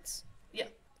about 4 months. Yeah.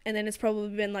 And then it's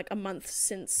probably been like a month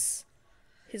since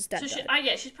his dad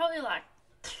died. She's probably like...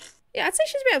 Yeah, I'd say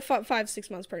she's about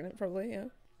 5-6 months pregnant, probably, yeah.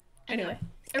 Anyway,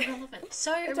 irrelevant.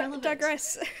 So irrelevant.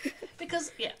 Digress.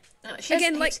 Because, anyway,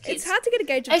 again, like, it's hard to get a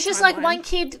gauge of it's just timeline. like one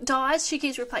kid dies, she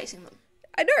keeps replacing them.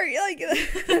 I know, like,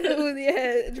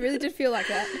 it really did feel like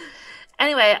that.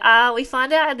 Anyway, we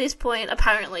find out at this point,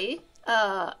 apparently,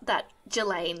 that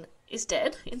Jelaine is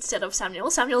dead instead of Samuel.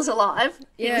 Samuel's alive.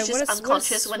 Yeah, he was just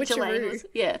unconscious when Jelaine was...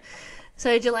 Yeah.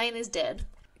 So Jelaine is dead.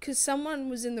 Because someone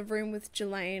was in the room with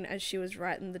Jelaine as she was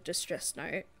writing the distress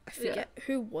note. I forget,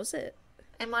 who was it?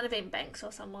 It might have been Banks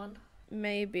or someone.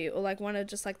 Maybe, or like one of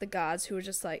just like the guards who were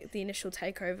just like the initial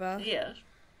takeover. Yeah.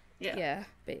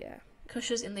 Because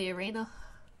she was in the arena.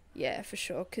 Yeah, for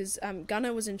sure. Because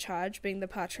Gunnar was in charge, being the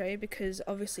Patre, because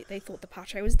obviously they thought the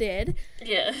Patre was dead.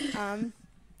 Yeah.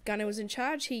 Gunnar was in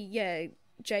charge.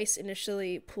 Jase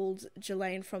initially pulled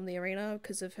Jelaine from the arena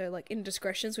because of her like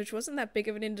indiscretions, which wasn't that big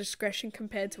of an indiscretion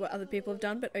compared to what other people have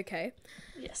done, but okay.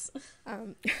 Yes.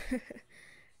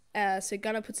 So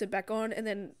Gunnar puts it back on, and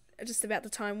then just about the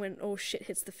time when all shit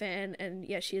hits the fan, and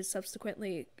she is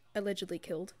subsequently allegedly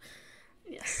killed.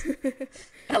 Yes.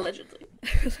 Allegedly.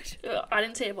 I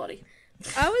didn't see a body.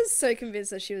 I was so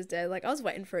convinced that she was dead. Like, I was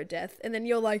waiting for a death, and then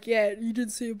you're like, yeah, you didn't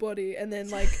see a body, and then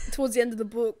like towards the end of the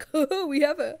book, we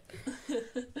have her. I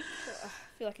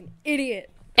feel like an idiot.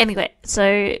 Anyway,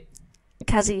 so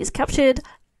Kazi is captured.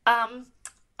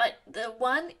 But the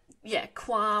one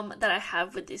qualm that I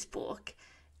have with this book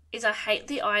is I hate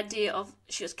the idea of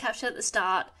she was captured at the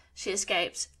start, she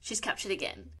escapes, she's captured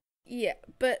again. Yeah,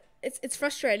 but it's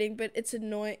frustrating, but it's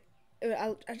annoying.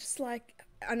 I just like...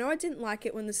 I know I didn't like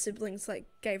it when the siblings, like,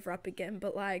 gave her up again,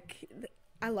 but, like,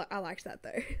 I liked that,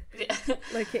 though. Yeah.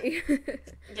 Low-key.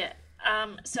 Yeah.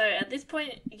 So, at this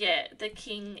point, the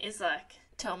king is like,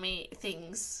 tell me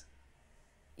things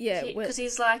Yeah, because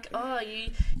he's like, oh,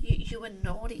 you were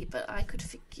naughty, but I could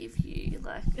forgive you.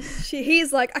 Like,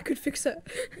 he's like, I could fix it.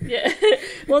 yeah.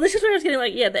 Well, this is where I was getting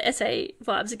like, the essay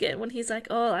vibes again when he's like,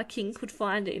 oh, a king could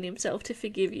find it in himself to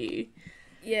forgive you.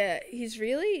 Yeah, he's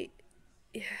really,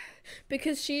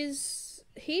 because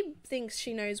he thinks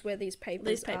she knows where these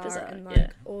papers are and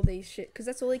like all these shit, because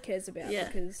that's all he cares about. Yeah.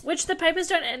 Because which the papers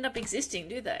don't end up existing,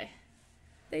 do they?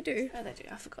 They do. Oh, they do.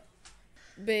 I forgot.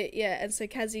 But yeah, and so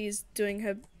Kazi's doing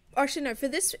her. Actually, no. For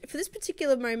this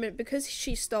particular moment, because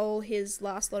she stole his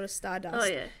last lot of Stardust. Oh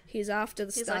yeah. He's after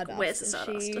the Stardust. Like, where's the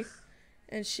Stardust?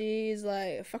 And she's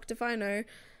like, "Fucked if I know,"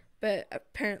 but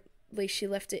apparently she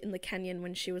left it in the canyon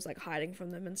when she was like hiding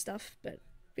from them and stuff. But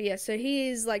yeah, so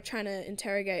he's like trying to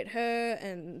interrogate her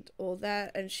and all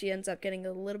that, and she ends up getting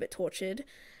a little bit tortured.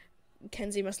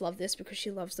 Kenzie must love this because she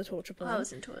loves the torture porn. I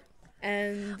was into it.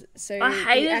 And so I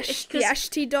hated the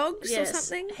Ashty dogs or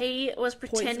something. He was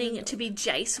pretending to be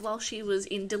Jase while she was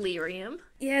in delirium.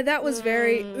 Yeah, that was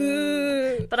very.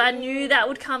 But I knew that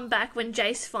would come back when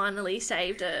Jase finally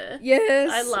saved her.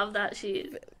 Yes, I love that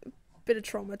shit. Bit of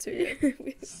trauma too.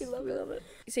 we love it.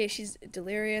 So yeah, she's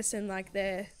delirious, and like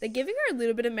they're giving her a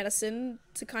little bit of medicine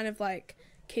to kind of like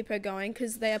keep her going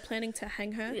because they are planning to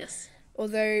hang her. Yes.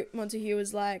 Although Montague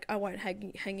was like, I won't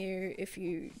hang you if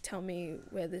you tell me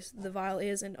where the vial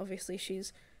is, and obviously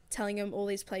she's telling him all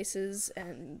these places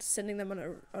and sending them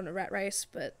on a rat race,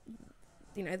 but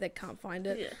you know they can't find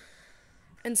it. Yeah.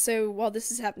 And so while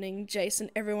this is happening, Jase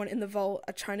and everyone in the vault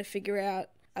are trying to figure out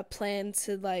a plan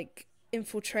to like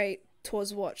infiltrate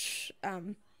Tor's watch at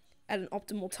an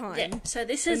optimal time. Yeah. So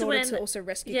this is in order when to also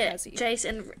rescue Kazi. Jase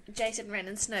and Ren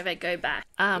and Snowve go back.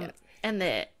 And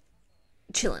they're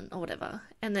chilling or whatever,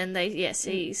 and then they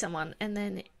see someone, and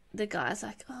then the guy's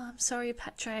like, oh, I'm sorry,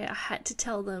 Patre, I had to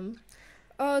tell them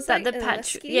that like the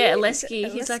Aleski.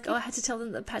 He's like, oh, I had to tell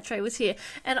them that Patre was here,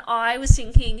 and I was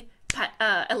thinking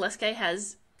Aleski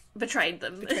has betrayed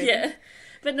them.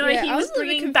 But no, he was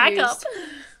bringing backup.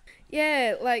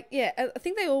 I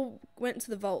think they all went to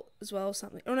the vault as well or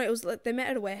something. Oh no, it was like they met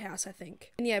at a warehouse, I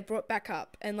think, and brought back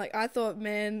up, and like I thought,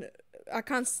 man, I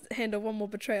can't handle one more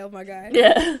betrayal, my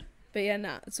guy. But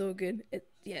it's all good.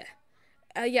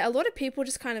 A lot of people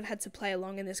just kind of had to play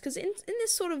along in this because in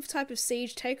this sort of type of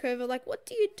siege takeover, like, what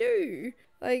do you do?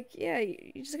 Like,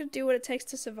 you just gotta do what it takes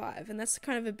to survive, and that's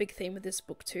kind of a big theme of this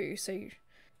book too. So,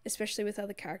 especially with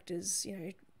other characters, you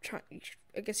know,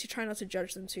 I guess you try not to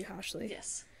judge them too harshly.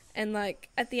 Yes. And like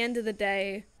at the end of the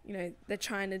day, you know, the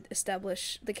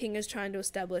king is trying to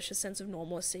establish a sense of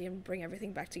normalcy and bring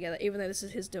everything back together, even though this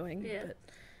is his doing. Yeah. But,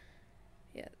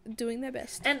 doing their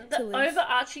best. And the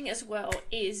overarching as well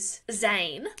is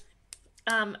Zane,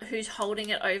 who's holding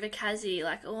it over Kazi,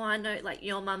 like, oh, I know, like,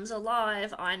 your mum's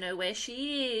alive, I know where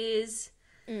she is.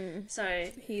 So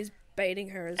he's baiting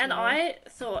her as well. And I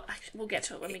thought, we'll get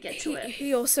to it when we get to it.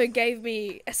 He also gave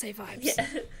me essay vibes.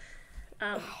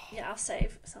 I'll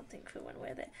save something for when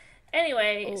we're there.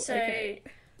 Anyway,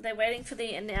 they're waiting for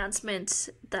the announcement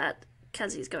that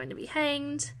Kazi's going to be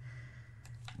hanged.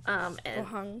 And or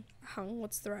hung.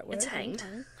 What's the right word? It's hanged.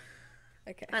 Hung.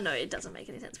 Okay. I know it doesn't make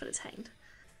any sense, but it's hanged.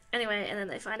 Anyway, and then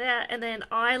they find out, and then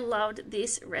I loved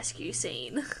this rescue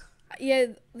scene. Yeah,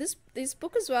 this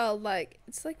book as well, like,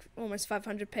 it's like almost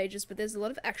 500 pages, but there's a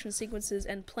lot of action sequences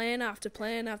and plan after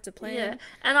plan after plan. Yeah,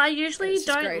 and I usually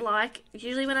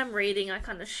usually when I'm reading, I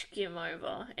kind of skim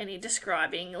over any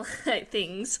describing like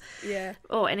things. Yeah.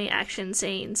 Or any action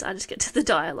scenes. I just get to the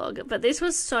dialogue. But this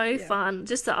was so fun.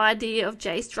 Just the idea of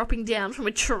Jase dropping down from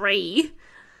a tree.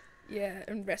 Yeah,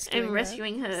 and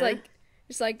rescuing her.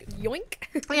 It's like, yoink.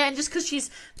 Yeah, and just because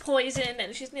she's poisoned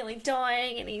and she's nearly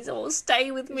dying and he's all, stay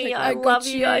with me, I love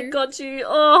you, I got you.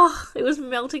 Oh, it was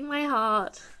melting my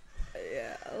heart.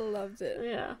 Yeah, I loved it.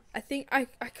 Yeah. I think I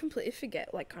completely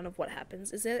forget, like, kind of what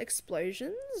happens. Is there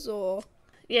explosions or...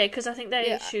 Yeah, because I think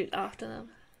they shoot after them.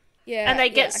 Yeah. And they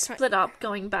get split up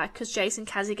going back because Jase and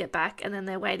Kazi get back and then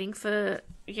they're waiting for,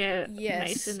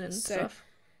 Mason and stuff.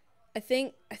 I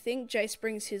think Jase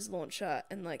brings his launcher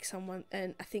and, like, someone...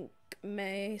 And I think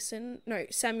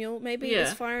Samuel maybe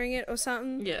is firing it or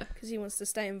something. Yeah. Because he wants to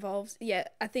stay involved. Yeah,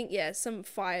 I think, some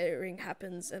firing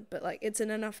happens, but, like, it's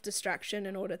enough distraction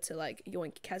in order to, like,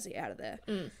 yoink Kazi out of there.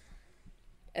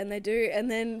 And they do, and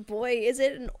then, boy, is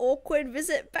it an awkward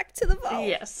visit back to the vault.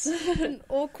 Yes. An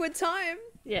awkward time.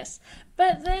 Yes.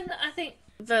 But then I think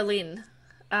Verlin,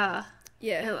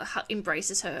 Yeah.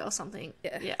 embraces her or something.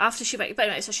 Yeah. After she wakes, but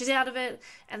anyway, so she's out of it,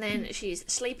 and then she's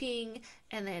sleeping,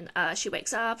 and then she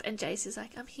wakes up, and Jase is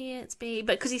like, "I'm here, it's me,"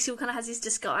 but because he still kind of has his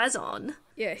disguise on.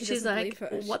 Yeah, he she's doesn't like,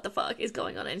 believe her. "What the fuck is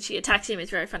going on?" And she attacks him.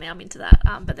 It's very funny. I'm into that.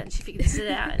 But then she figures it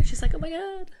out, and she's like, "Oh my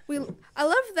god." I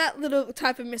love that little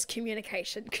type of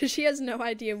miscommunication because she has no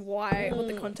idea what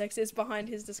the context is behind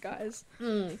his disguise.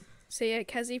 So yeah,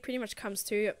 Kazi pretty much comes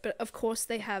to, but of course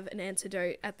they have an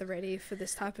antidote at the ready for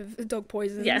this type of dog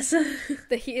poison. Yes.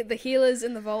 The healers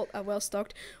in the vault are well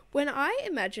stocked. When I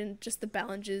imagined just the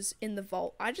Ballengers in the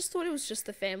vault, I just thought it was just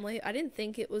the family. I didn't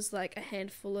think it was like a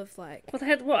handful of like. Well, they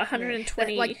had what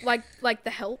 120. Like the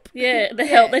help. Yeah, the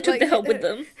help. They took the help with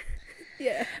them.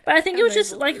 Yeah. But I think it was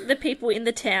just like the people in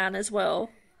the town as well.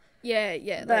 Yeah,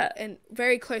 and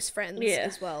very close friends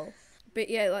as well. But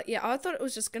yeah, I thought it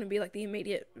was just going to be like the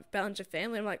immediate Ballenger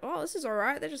family. I'm like, oh, this is all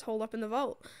right. They just hold up in the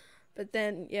vault. But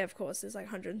then, yeah, of course, there's like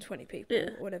 120 people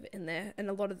or whatever in there, and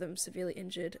a lot of them severely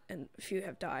injured, and a few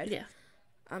have died. Yeah.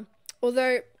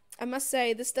 Although I must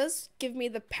say, this does give me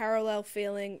the parallel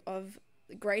feeling of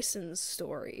Grayson's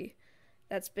story.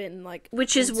 That's been like,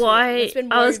 which is why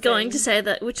I was going to say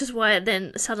that, which is why it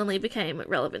then suddenly became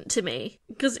relevant to me.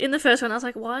 Because in the first one, I was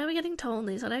like, why are we getting told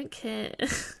this? I don't care.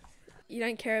 You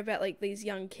don't care about like these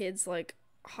young kids like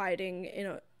hiding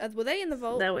were they in the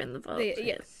vault? They were in the vault.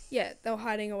 Yeah, they were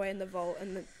hiding away in the vault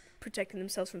and protecting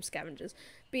themselves from scavengers.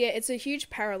 But yeah, it's a huge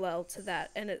parallel to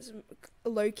that, and it's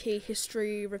low-key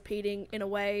history repeating in a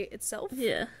way itself.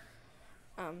 Yeah.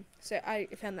 So I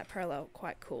found that parallel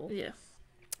quite cool. Yeah.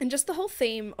 And just the whole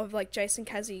theme of like Jase and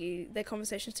Kazi, their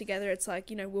conversations together, it's like,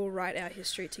 we'll write our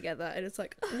history together, and it's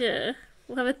like, yeah,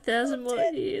 we'll have 1,000 more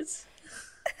years.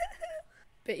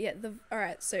 But yeah,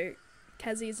 alright, so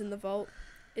Kazi's in the vault.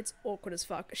 It's awkward as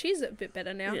fuck. She's a bit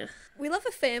better now. Yeah. We love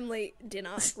a family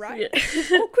dinner, right?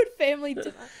 Yeah. Awkward family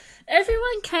dinner.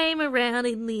 Everyone came around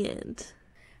in the end.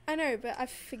 I know, but I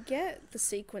forget the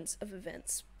sequence of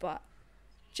events, but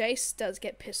Jase does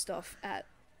get pissed off at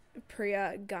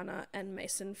Priya, Gunnar, and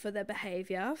Mason for their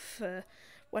behaviour, for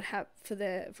what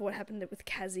happened with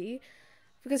Kazi.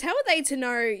 Because how are they to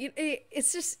know?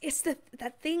 It's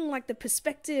that thing, like the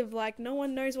perspective, like no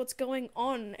one knows what's going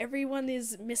on. Everyone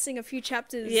is missing a few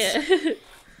chapters. Yeah.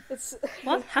 It's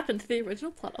what happened to the original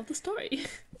plot of the story?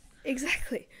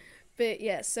 Exactly. But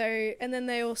yeah, so, and then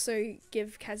they also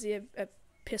give Kazi a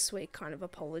piss weak kind of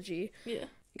apology. Yeah.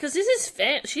 Because this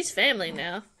is she's family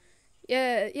now.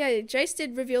 Yeah, Jase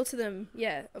did reveal to them,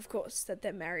 of course, that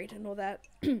they're married and all that.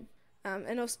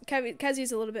 And also,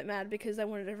 Kazi's a little bit mad because they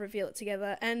wanted to reveal it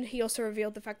together, and he also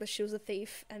revealed the fact that she was a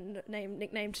thief and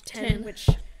nicknamed 10, which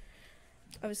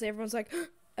obviously everyone's like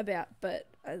about, but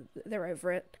they're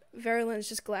over it. Verulin's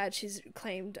just glad she's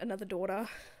claimed another daughter,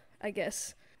 I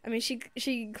guess. I mean,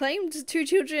 she claimed 2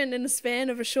 children in a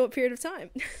span of a short period of time.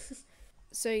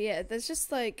 So yeah, there's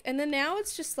just like, and then now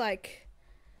it's just like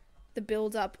the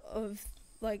build up of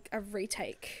like a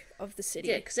retake of the city.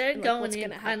 Yeah, because they're and, going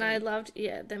in, and I loved,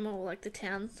 them all, like, the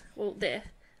town, well, their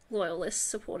loyalists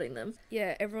supporting them.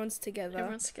 Yeah, everyone's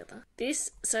together.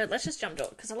 So let's just jump to it,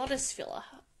 because a lot is filler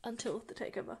until the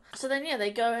takeover. So then,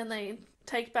 they go and they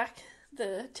take back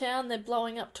the town, they're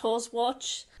blowing up Tor's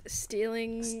watch.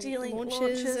 Stealing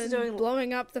launches and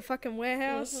blowing up the fucking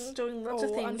warehouse. Doing lots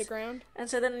of things. Underground. And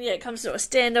so then, it comes to a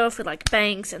standoff with, like,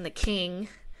 Banks and the King.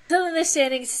 So then they're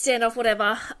standoff,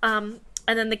 whatever,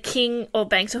 and then the King or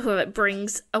Banks or whoever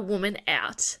brings a woman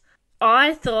out.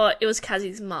 I thought it was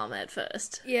Kazi's mum at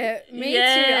first. Yeah, me too.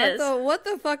 I thought, what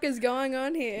the fuck is going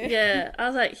on here? Yeah, I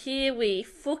was like, here we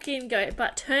fucking go.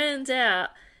 But turns out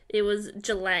it was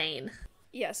Jelaine.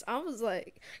 Yes, I was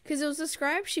like, because it was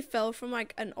described she fell from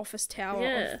like an office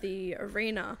tower of the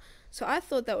arena. So I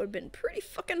thought that would have been pretty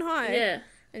fucking high. Yeah.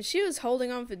 And she was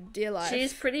holding on for dear life.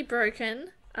 She's pretty broken.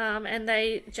 And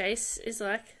Jase is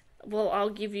like, well, I'll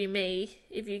give you me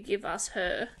if you give us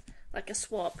her, like a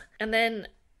swap. And then,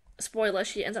 spoiler,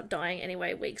 she ends up dying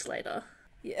anyway weeks later.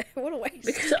 Yeah, what a waste.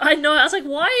 Because I know, I was like,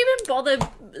 why even bother?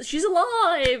 She's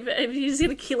alive! And he's just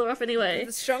gonna kill her off anyway.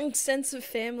 The strong sense of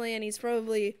family, and he's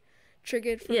probably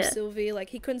triggered from Sylvie, like,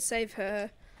 he couldn't save her.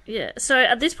 Yeah, so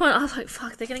at this point, I was like,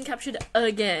 fuck, they're getting captured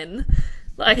again.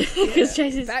 Like, because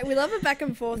Jase is... we love a back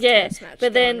and forth match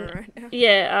but then, right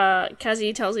now.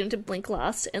 Kazi tells him to blink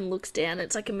last and looks down.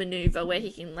 It's like a maneuver where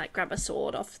he can, like, grab a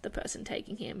sword off the person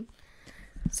taking him.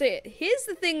 So, yeah, here's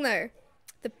the thing, though.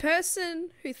 The person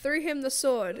who threw him the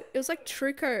sword, it was like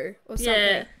Truco or something.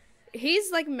 Yeah.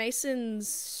 He's like Mason's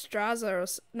Straza, or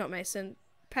not Mason,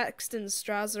 Paxton's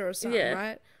Straza or something,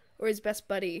 right? Or his best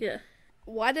buddy. Yeah.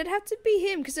 why did it have to be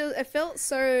him? Because it felt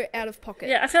so out of pocket.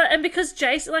 Yeah, I feel, and because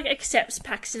Jace like accepts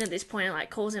Paxton at this point and like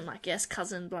calls him like yes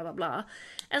cousin, blah blah blah,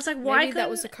 and it's like why Maybe couldn't that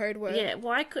was a code word. yeah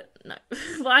why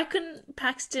couldn't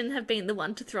Paxton have been the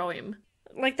one to throw him?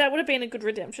 Like that would have been a good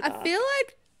redemption arc. I feel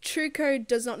like True Code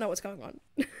does not know what's going on.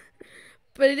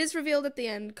 But it is revealed at the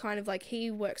end, kind of like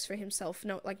he works for himself.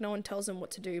 No, like no one tells him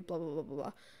what to do. Blah blah blah blah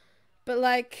blah. But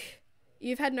like,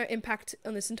 you've had no impact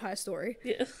on this entire story.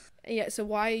 Yeah. Yeah. So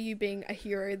why are you being a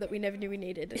hero that we never knew we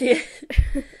needed? Yeah.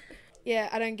 Yeah,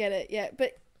 I don't get it. Yeah,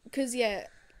 but because it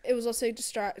was also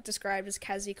described as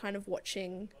Kazi kind of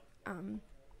watching,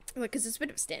 like because it's a bit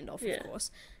of a standoff, of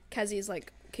course. Kazi is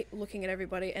like looking at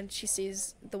everybody, and she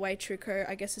sees the way Truco,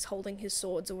 I guess, is holding his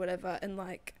swords or whatever, and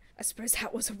like. I suppose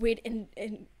that was a weird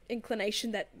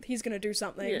inclination that he's going to do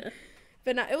something. Yeah.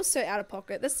 But no, it was so out of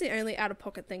pocket. That's the only out of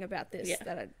pocket thing about this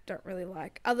that I don't really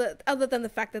like. Other than the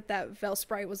fact that Vel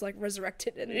spray was like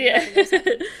resurrected and nothing else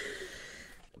happened.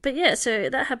 But yeah, so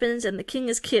that happens and the king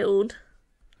is killed.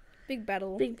 Big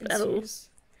battle. Ensues.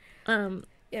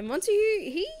 Yeah, Montague,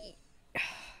 he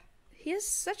has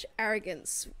such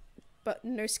arrogance, but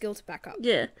no skill to back up.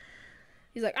 Yeah.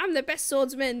 He's like, I'm the best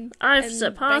swordsman. I've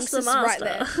surpassed the master.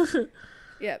 Right there.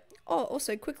 Yeah. Oh,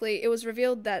 also, quickly, it was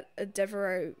revealed that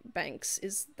Devereaux Banks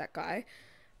is that guy.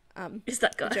 Is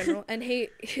that guy. In general. And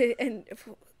and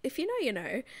if you know, you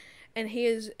know. And he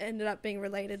has ended up being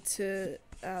related to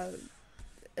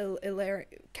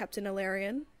Captain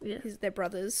Ilarion. Yeah. They're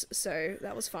brothers, so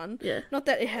that was fun. Yeah. Not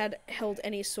that it had held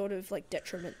any sort of, like,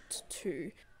 detriment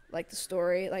to, like, the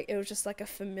story. Like, it was just, like, a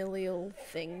familial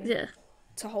thing. Yeah.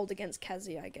 To hold against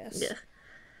Kazi, I guess.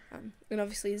 Yeah. And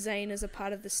obviously Zane is a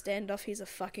part of the standoff. He's a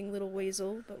fucking little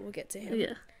weasel, but we'll get to him.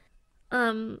 Yeah.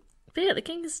 But yeah, the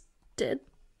king is dead.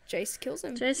 Jace kills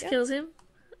him. Jace kills him.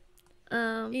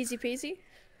 Easy peasy.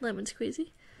 Lemon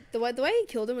squeezy. The way he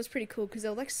killed him was pretty cool because they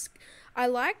were like, I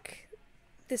like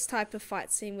this type of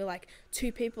fight scene where like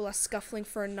two people are scuffling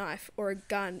for a knife or a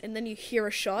gun, and then you hear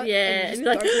a shot, and you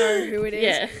just don't know who it is.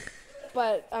 Yeah.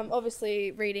 But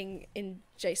obviously, reading in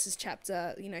Jace's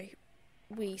chapter, you know,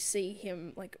 we see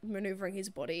him like maneuvering his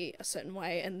body a certain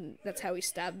way, and that's how he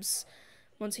stabs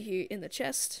Montague in the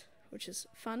chest, which is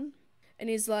fun. And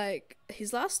he's like,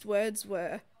 his last words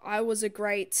were, "I was a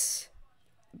great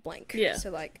blank." Yeah. So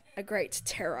like a great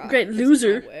terror. Great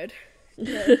loser. Word.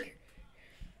 Yeah.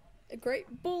 A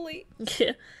great bully.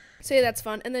 Yeah. So yeah, that's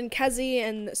fun. And then Kazi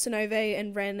and Sonove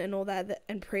and Ren and all that,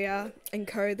 and Priya and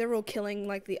Co, they're all killing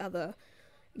like the other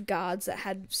guards that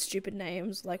had stupid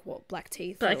names, like what, Black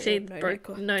Teeth, no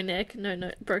neck,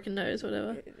 broken nose,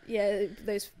 whatever. Yeah,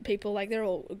 those people, like they're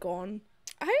all gone.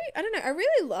 I don't know, I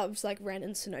really loved like Ren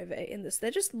and Sonove in this. They're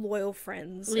just loyal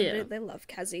friends. Yeah. And they love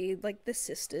Kazi, like they're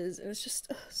sisters, and it's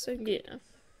just so good. Yeah.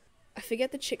 I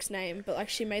forget the chick's name, but like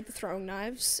she made the throwing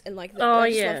knives, and like I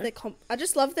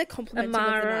just love their complimenting of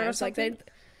the knives. Like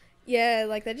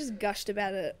they just gushed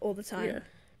about it all the time. Yeah.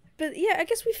 But yeah, I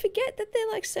guess we forget that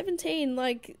they're like 17.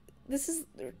 Like this is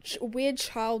a weird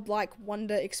childlike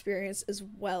wonder experience as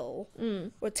well,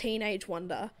 or teenage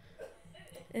wonder.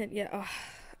 And yeah,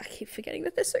 I keep forgetting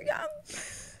that they're so young.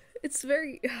 It's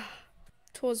very.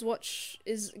 Tor's watch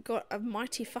got a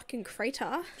mighty fucking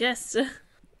crater. Yes.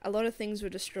 A lot of things were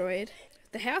destroyed.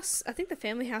 The house, I think the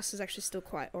family house is actually still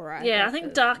quite alright. Yeah, like I think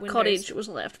the Dark windows. Cottage was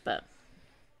left, but...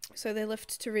 So they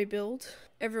left to rebuild.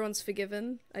 Everyone's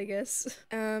forgiven, I guess.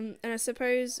 And I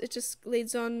suppose it just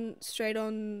leads on straight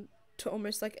on to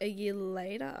almost like a year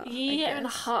later. Year and a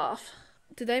half.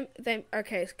 Did they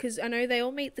okay, because I know they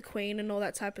all meet the Queen and all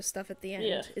that type of stuff at the end.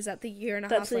 Yeah. Is that the year and a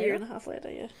half That's later? a year and a half later,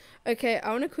 yeah. Okay,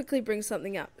 I want to quickly bring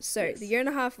something up. So, Yes. The year and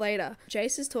a half later,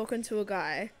 Jace is talking to a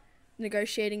guy,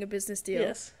 negotiating a business deal.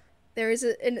 Yes. There is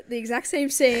the exact same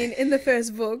scene in the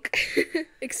first book,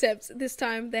 except this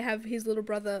time they have his little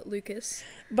brother, Lucas.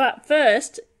 But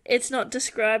first, it's not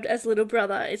described as little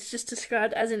brother, it's just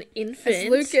described as an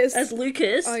infant. As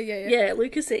Lucas. Oh, yeah. Yeah,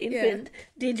 Lucas the infant. Yeah.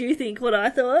 Did you think what I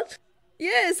thought?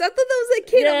 Yes, I thought that was a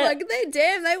kid. Yeah. I'm like,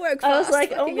 they work fast. I was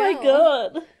like, oh my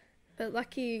god. But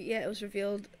lucky, it was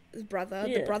revealed his brother.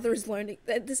 Yeah. The brother is learning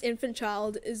that this infant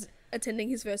child is attending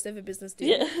his first ever business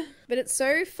deal. Yeah. But it's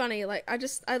so funny. Like,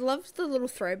 I loved the little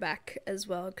throwback as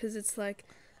well, because it's like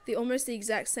almost the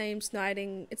exact same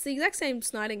sniding. It's the exact same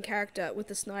sniding character with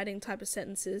the sniding type of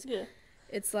sentences. Yeah.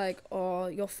 It's like, oh,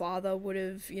 your father would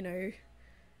have,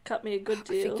 cut me a good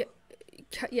deal.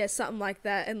 Yeah, something like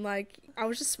that. And like, I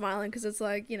was just smiling because it's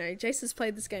like, Jace has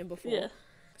played this game before. Yeah.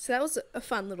 So that was a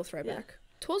fun little throwback.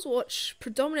 Tor's Watch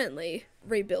predominantly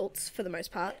rebuilt for the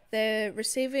most part. They're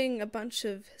receiving a bunch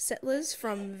of settlers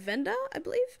from Venda, I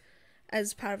believe,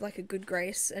 as part of like a good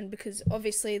grace, and because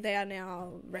obviously they are now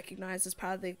recognized as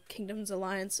part of the kingdom's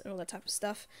alliance and all that type of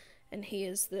stuff, and he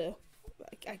is the,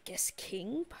 I guess,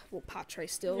 king, well, Patre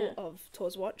still, of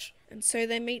Tor's Watch. And so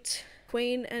they meet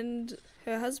Queen and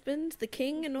her husband, the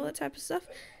king, and all that type of stuff.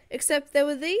 Except there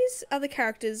were these other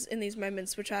characters in these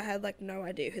moments which I had like no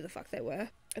idea who the fuck they were.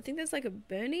 I think there's like a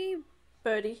Birdie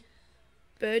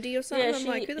or something. Yeah, I'm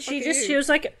like, who the fuck she was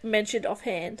like mentioned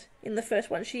offhand in the first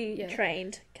one. She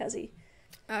trained Kazi.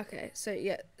 Okay, so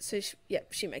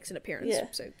she makes an appearance,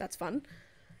 so that's fun.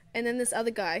 And then this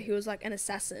other guy who was like an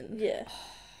assassin. Yeah.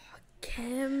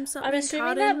 Cam something. I'm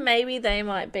assuming that maybe they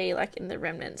might be like in the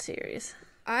Remnant series.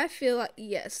 I feel like,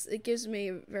 yes, it gives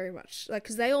me very much, like,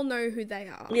 because they all know who they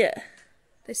are. Yeah.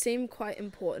 They seem quite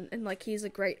important, and like he's a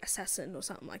great assassin or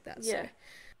something like that. Yeah. So.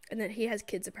 And then he has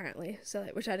kids apparently, so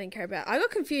like, which I didn't care about. I got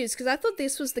confused because I thought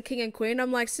this was the king and queen.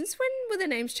 I'm like, since when were their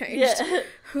names changed? Yeah.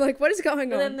 I'm like, what is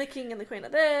going on? And then the king and the queen are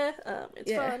there.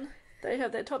 It's fun. They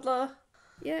have their toddler.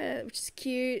 Yeah, which is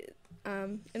cute.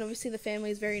 And obviously the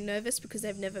family is very nervous because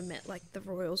they've never met like the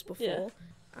royals before.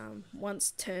 Yeah.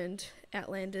 Once turned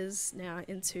outlanders, now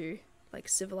into like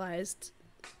civilized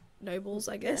nobles,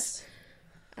 I guess.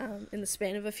 Yes. In the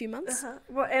span of a few months.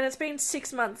 Well, and it's been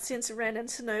 6 months since Ren and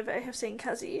Sonove have seen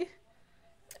Kazi.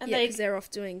 And because they're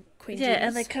off doing queen duties. Yeah,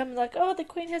 and they come like, oh, the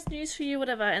queen has news for you,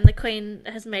 whatever, and the queen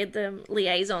has made them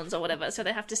liaisons or whatever, so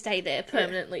they have to stay there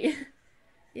permanently.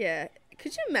 Yeah.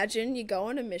 Could you imagine you go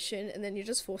on a mission and then you're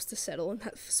just forced to settle in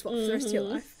that spot for the rest of your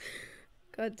life?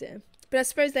 God damn. But I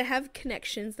suppose they have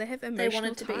connections, they have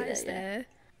emotional ties there.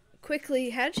 Quickly,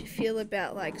 how did you feel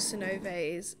about like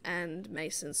Sonove's and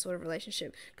Mason's sort of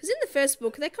relationship? Because in the first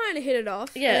book, they kind of hit it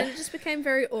off, and it just became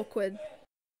very awkward.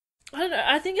 I don't know,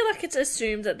 I think like it's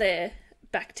assumed that they're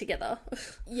back together.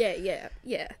 Yeah.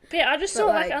 But yeah, I just thought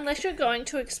like, unless you're going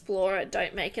to explore it,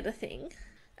 don't make it a thing.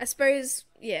 I suppose,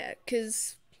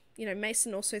 because, you know,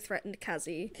 Mason also threatened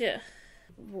Kazi. Yeah.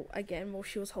 Well, again, while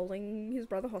she was holding his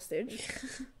brother hostage.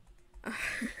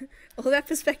 All that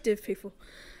perspective, people.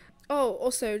 Oh,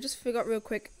 also, just forgot real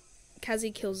quick,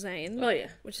 Kazi kills Zane. Oh, yeah.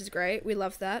 Which is great. We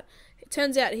love that. It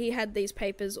turns out he had these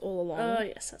papers all along. Oh,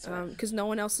 yes, that's right. Because no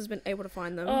one else has been able to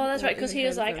find them. Oh, that's right, because he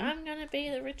was like, I'm going to be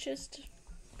the richest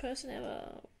person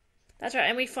ever. That's right,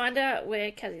 and we find out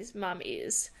where Kazi's mum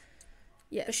is.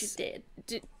 Yes. But she's dead.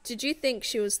 Did you think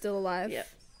she was still alive? Yep.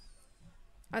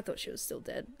 I thought she was still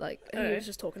dead. Like, he was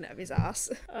just talking out of his ass.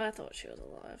 I thought she was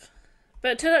alive.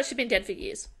 But it turned out she'd been dead for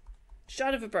years. She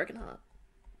died of a broken heart.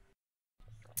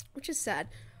 Which is sad.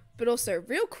 But also,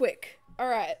 real quick.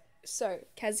 Alright, so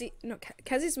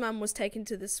Kazi's mum was taken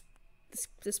to this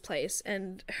place,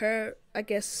 and her, I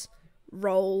guess,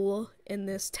 role in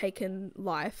this taken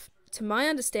life, to my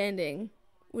understanding,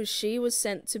 was she was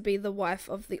sent to be the wife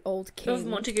of the old king. Of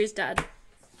Montague's dad.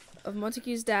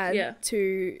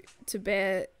 To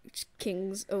bear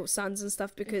kings or sons and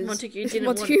stuff, because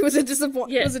Montague was a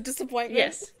disappointment.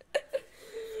 Yes.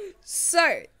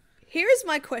 So, here is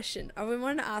my question. I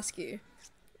wanted to ask you: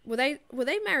 were they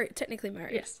married? Technically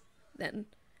married? Yes. Then,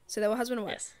 so they were husband and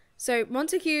wife. Yes. So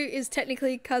Montague is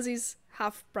technically Kazi's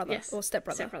half brother or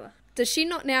stepbrother. Does she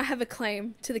not now have a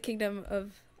claim to the kingdom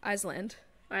of Islandia?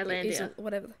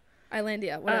 Whatever.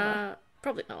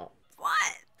 Probably not. What?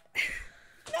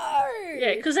 No.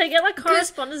 Yeah, because they get like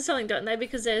correspondence or something, don't they?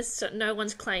 Because no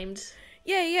one's claimed.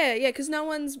 Yeah. Because no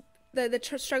one's they're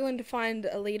struggling to find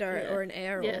a leader or an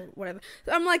heir or whatever.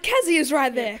 I'm like, Kazi is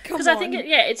right there. Come on. Because I think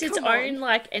it's its own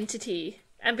like entity,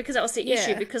 and because that was the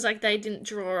issue, because like they didn't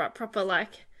draw up proper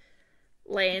like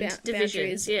land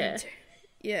divisions.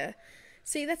 Yeah.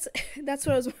 See, that's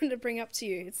what I was wanting to bring up to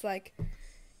you. It's like,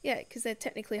 because they're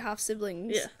technically half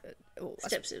siblings. Yeah.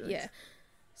 Step siblings. Yeah.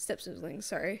 Step siblings,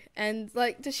 sorry. And,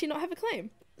 like, does she not have a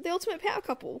claim? The ultimate power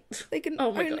couple. They can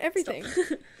own everything.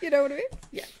 You know what I mean?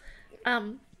 Yeah.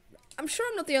 I'm sure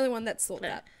I'm not the only one that's thought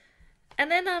that.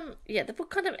 And then, the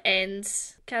book kind of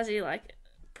ends. Kazi, like,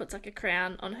 puts, like, a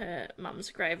crown on her mum's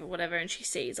grave or whatever, and she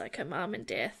sees, like, her mum in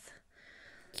death.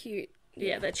 Cute.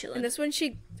 Yeah, they're chilling. And that's when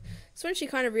she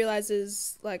kind of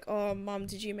realises, like, oh, Mum,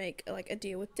 did you make, like, a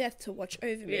deal with death to watch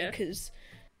over me? Because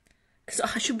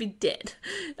I should be dead.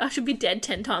 I should be dead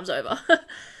 10 times over.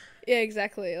 Yeah,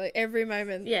 exactly. Like, every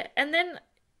moment. Yeah, and then,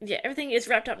 everything is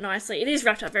wrapped up nicely. It is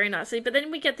wrapped up very nicely, but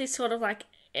then we get this sort of, like,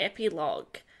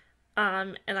 epilogue.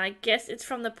 And I guess it's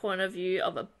from the point of view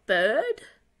of a bird.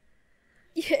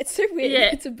 Yeah, it's so weird. Yeah,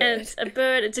 it's a bird. And it's a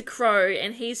bird, it's a crow,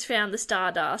 and he's found the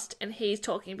stardust, and he's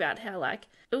talking about how, like,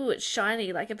 ooh, it's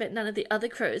shiny, like, I bet none of the other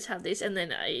crows have this, and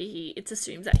then it's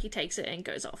assumed that he takes it and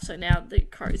goes off, so now the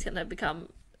crow's gonna become...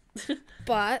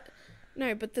 But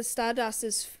No, but the stardust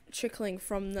is trickling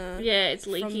from the it's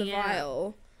from leaking the out.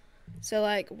 vial. So,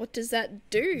 like, what does that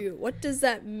do? What does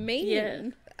that mean? Yeah.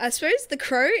 I suppose the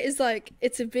crow is, like,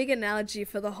 it's a big analogy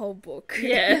for the whole book.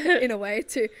 Yeah. In a way,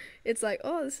 too. It's like,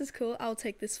 oh, this is cool. I'll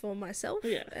take this for myself.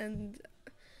 Yeah. And,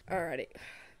 alrighty.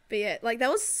 But yeah, like,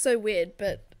 that was so weird.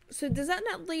 But, so does that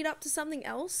not lead up to something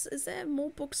else? Is there more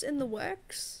books in the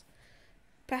works?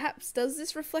 Perhaps, does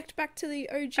this reflect back to the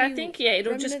OG I think,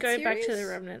 it'll just Remnant go back to the series?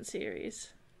 Remnant series.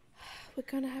 We're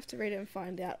gonna have to read it and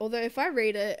find out. Although if I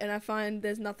read it and I find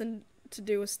there's nothing to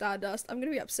do with Stardust, I'm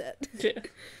gonna be upset. Yeah.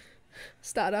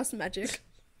 Stardust magic.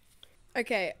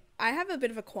 Okay, I have a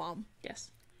bit of a qualm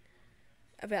Yes.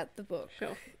 about the book.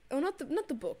 Sure. Or not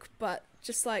the book, but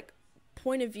just like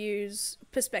point of views,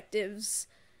 perspectives,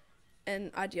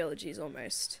 and ideologies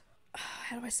almost.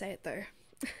 How do I say it though?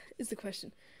 Is the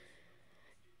question.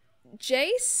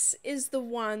 Jase is the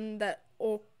one that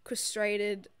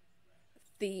orchestrated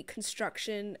the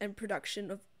construction and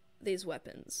production of these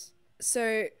weapons.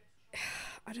 So,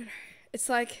 I don't know. It's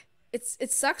like,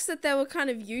 it sucks that they were kind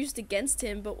of used against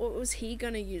him, but what was he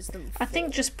going to use them for? I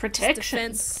think just protection.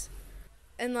 Defense.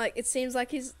 And, like, it seems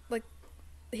like his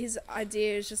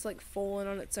idea is just, like, fallen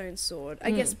on its own sword.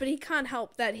 I guess, but he can't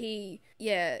help that he,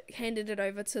 handed it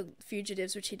over to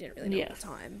fugitives, which he didn't really know at the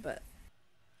time, but...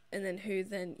 And then who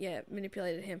then,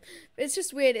 manipulated him. But it's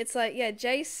just weird. It's like,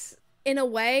 Jase, in a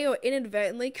way or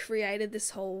inadvertently, created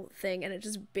this whole thing and it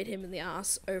just bit him in the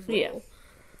ass overall. Yeah.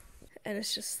 And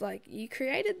it's just like, you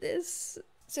created this.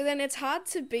 So then it's hard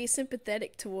to be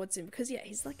sympathetic towards him because,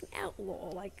 he's like an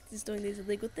outlaw. Like, he's doing these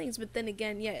illegal things. But then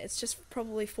again, it's just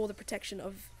probably for the protection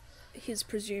of his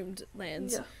presumed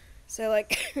lands. Yeah. So,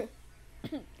 like,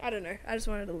 I don't know. I just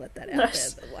wanted to let that out there.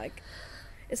 But, like...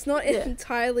 It's not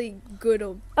entirely good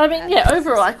or bad. I mean,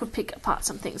 overall I could pick apart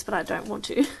some things, but I don't want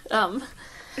to. I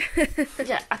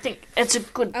think it's a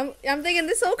good... I'm thinking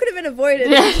this all could have been avoided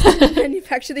if you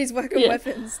manufacture these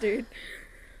weapons, dude.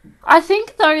 I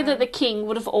think, though, that the king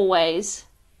would have always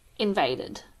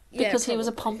invaded. Because he was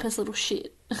a pompous little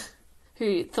shit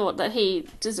who thought that he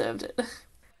deserved it.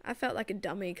 I felt like a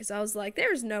dummy because I was like,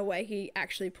 there is no way he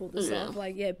actually pulled this off.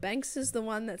 Like, Banks is the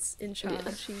one that's in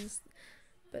charge.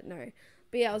 But no.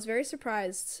 But I was very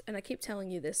surprised, and I keep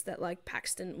telling you this, that, like,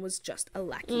 Paxton was just a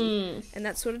lackey. And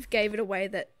that sort of gave it away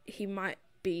that he might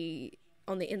be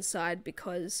on the inside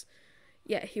because,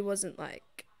 he wasn't,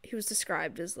 like... He was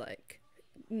described as, like,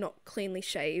 not cleanly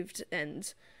shaved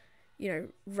and,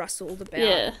 rustled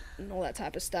about and all that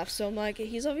type of stuff. So I'm like,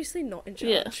 he's obviously not in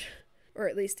charge. Or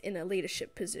at least in a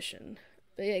leadership position.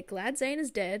 But, glad Zane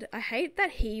is dead. I hate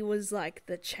that he was, like,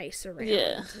 the chase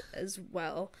around as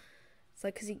well. It's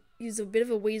like, because he's a bit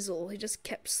of a weasel. He just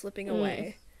kept slipping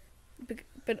away.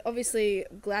 But obviously,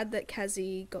 glad that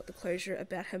Kazi got the closure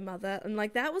about her mother. And,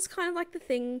 like, that was kind of, like, the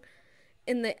thing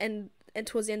in the end, and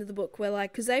towards the end of the book, where,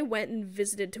 like, because they went and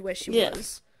visited to where she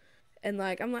was. And,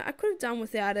 like, I'm like, I could have done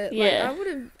without it. Like, I would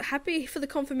have, happy for the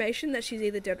confirmation that she's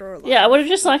either dead or alive. Yeah, I would have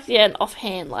just, like, an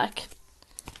offhand, like,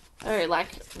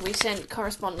 we sent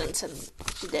correspondence and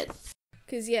she's dead.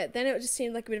 Because, then it just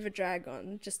seemed like a bit of a drag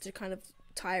on, just to kind of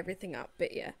tie everything up.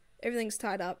 But everything's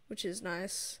tied up, which is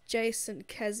nice. Jase and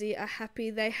Kazi are happy.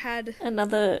 They had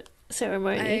another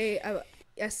ceremony.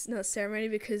 Another ceremony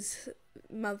because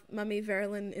Mummy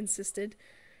Verilyn insisted.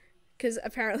 Because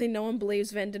apparently no one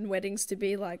believes Venden weddings to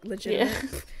be, like,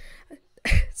 legitimate.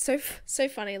 so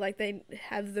funny. Like, they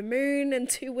have the moon and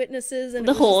two witnesses and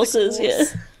the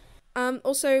horses.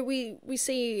 Also, we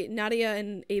see Nadia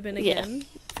and Eben again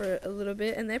for a little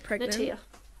bit, and they're pregnant. Natia.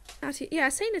 I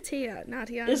say Natia.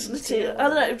 Nadia. It's Natia. I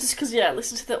don't know, just because, I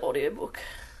listened to the audiobook.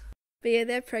 But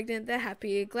they're pregnant, they're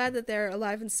happy, glad that they're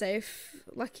alive and safe.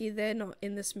 Lucky they're not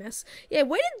in this mess. Where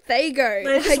did they go?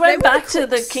 They just went back to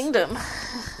the kingdom.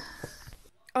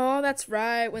 Oh, that's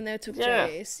right, when they took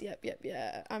Jase. Yep.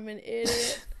 I'm an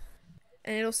idiot.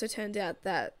 And it also turned out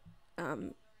that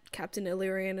Captain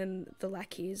Illyrian and the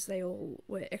lackeys, they all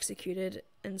were executed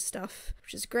and stuff,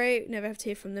 which is great. Never have to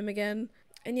hear from them again.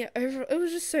 And overall, it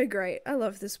was just so great. I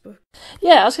love this book.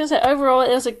 Yeah, I was going to say, overall,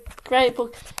 it was a great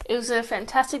book. It was a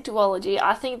fantastic duology.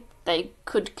 I think they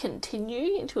could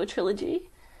continue into a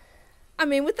trilogy. I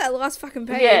mean, with that last fucking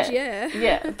page,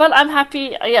 Yeah, but I'm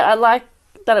happy. I like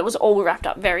that it was all wrapped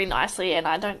up very nicely, and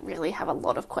I don't really have a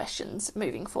lot of questions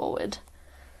moving forward.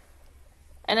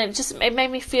 And it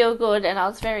made me feel good, and I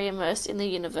was very immersed in the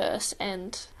universe,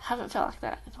 and haven't felt like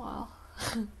that in a while.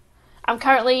 I'm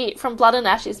currently, from Blood and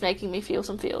Ashes, making me feel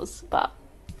some feels, but...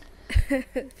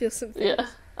 Feel some things. Yeah,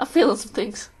 I'm feeling some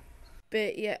things.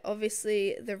 But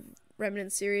obviously the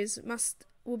Remnant series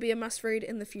will be a must-read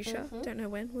in the future. Don't know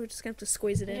when. We're just going to have to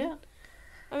squeeze it in.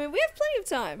 I mean, we have plenty of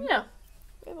time. Yeah.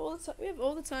 We have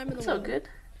all the time in the It's all world. good.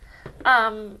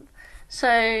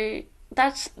 So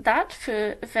that's that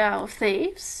for Vow of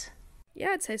Thieves.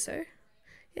 Yeah, I'd say so.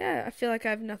 Yeah, I feel like I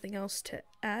have nothing else to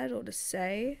add or to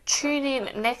say. Tune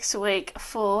in next week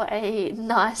for a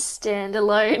nice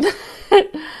standalone,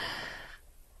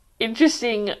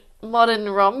 interesting modern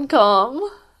rom-com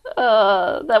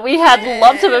that we had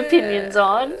lots of opinions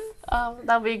on.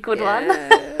 That'll be a good one.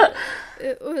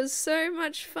 It was so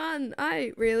much fun.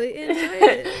 I really enjoyed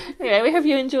it. Anyway, we hope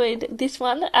you enjoyed this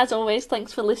one. As always,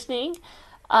 thanks for listening.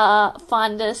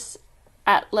 Find us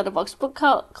at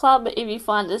letterboxbookclub. If you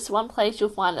find us one place, you'll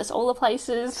find us all the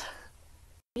places.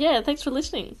 Yeah, thanks for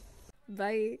listening.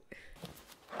 Bye.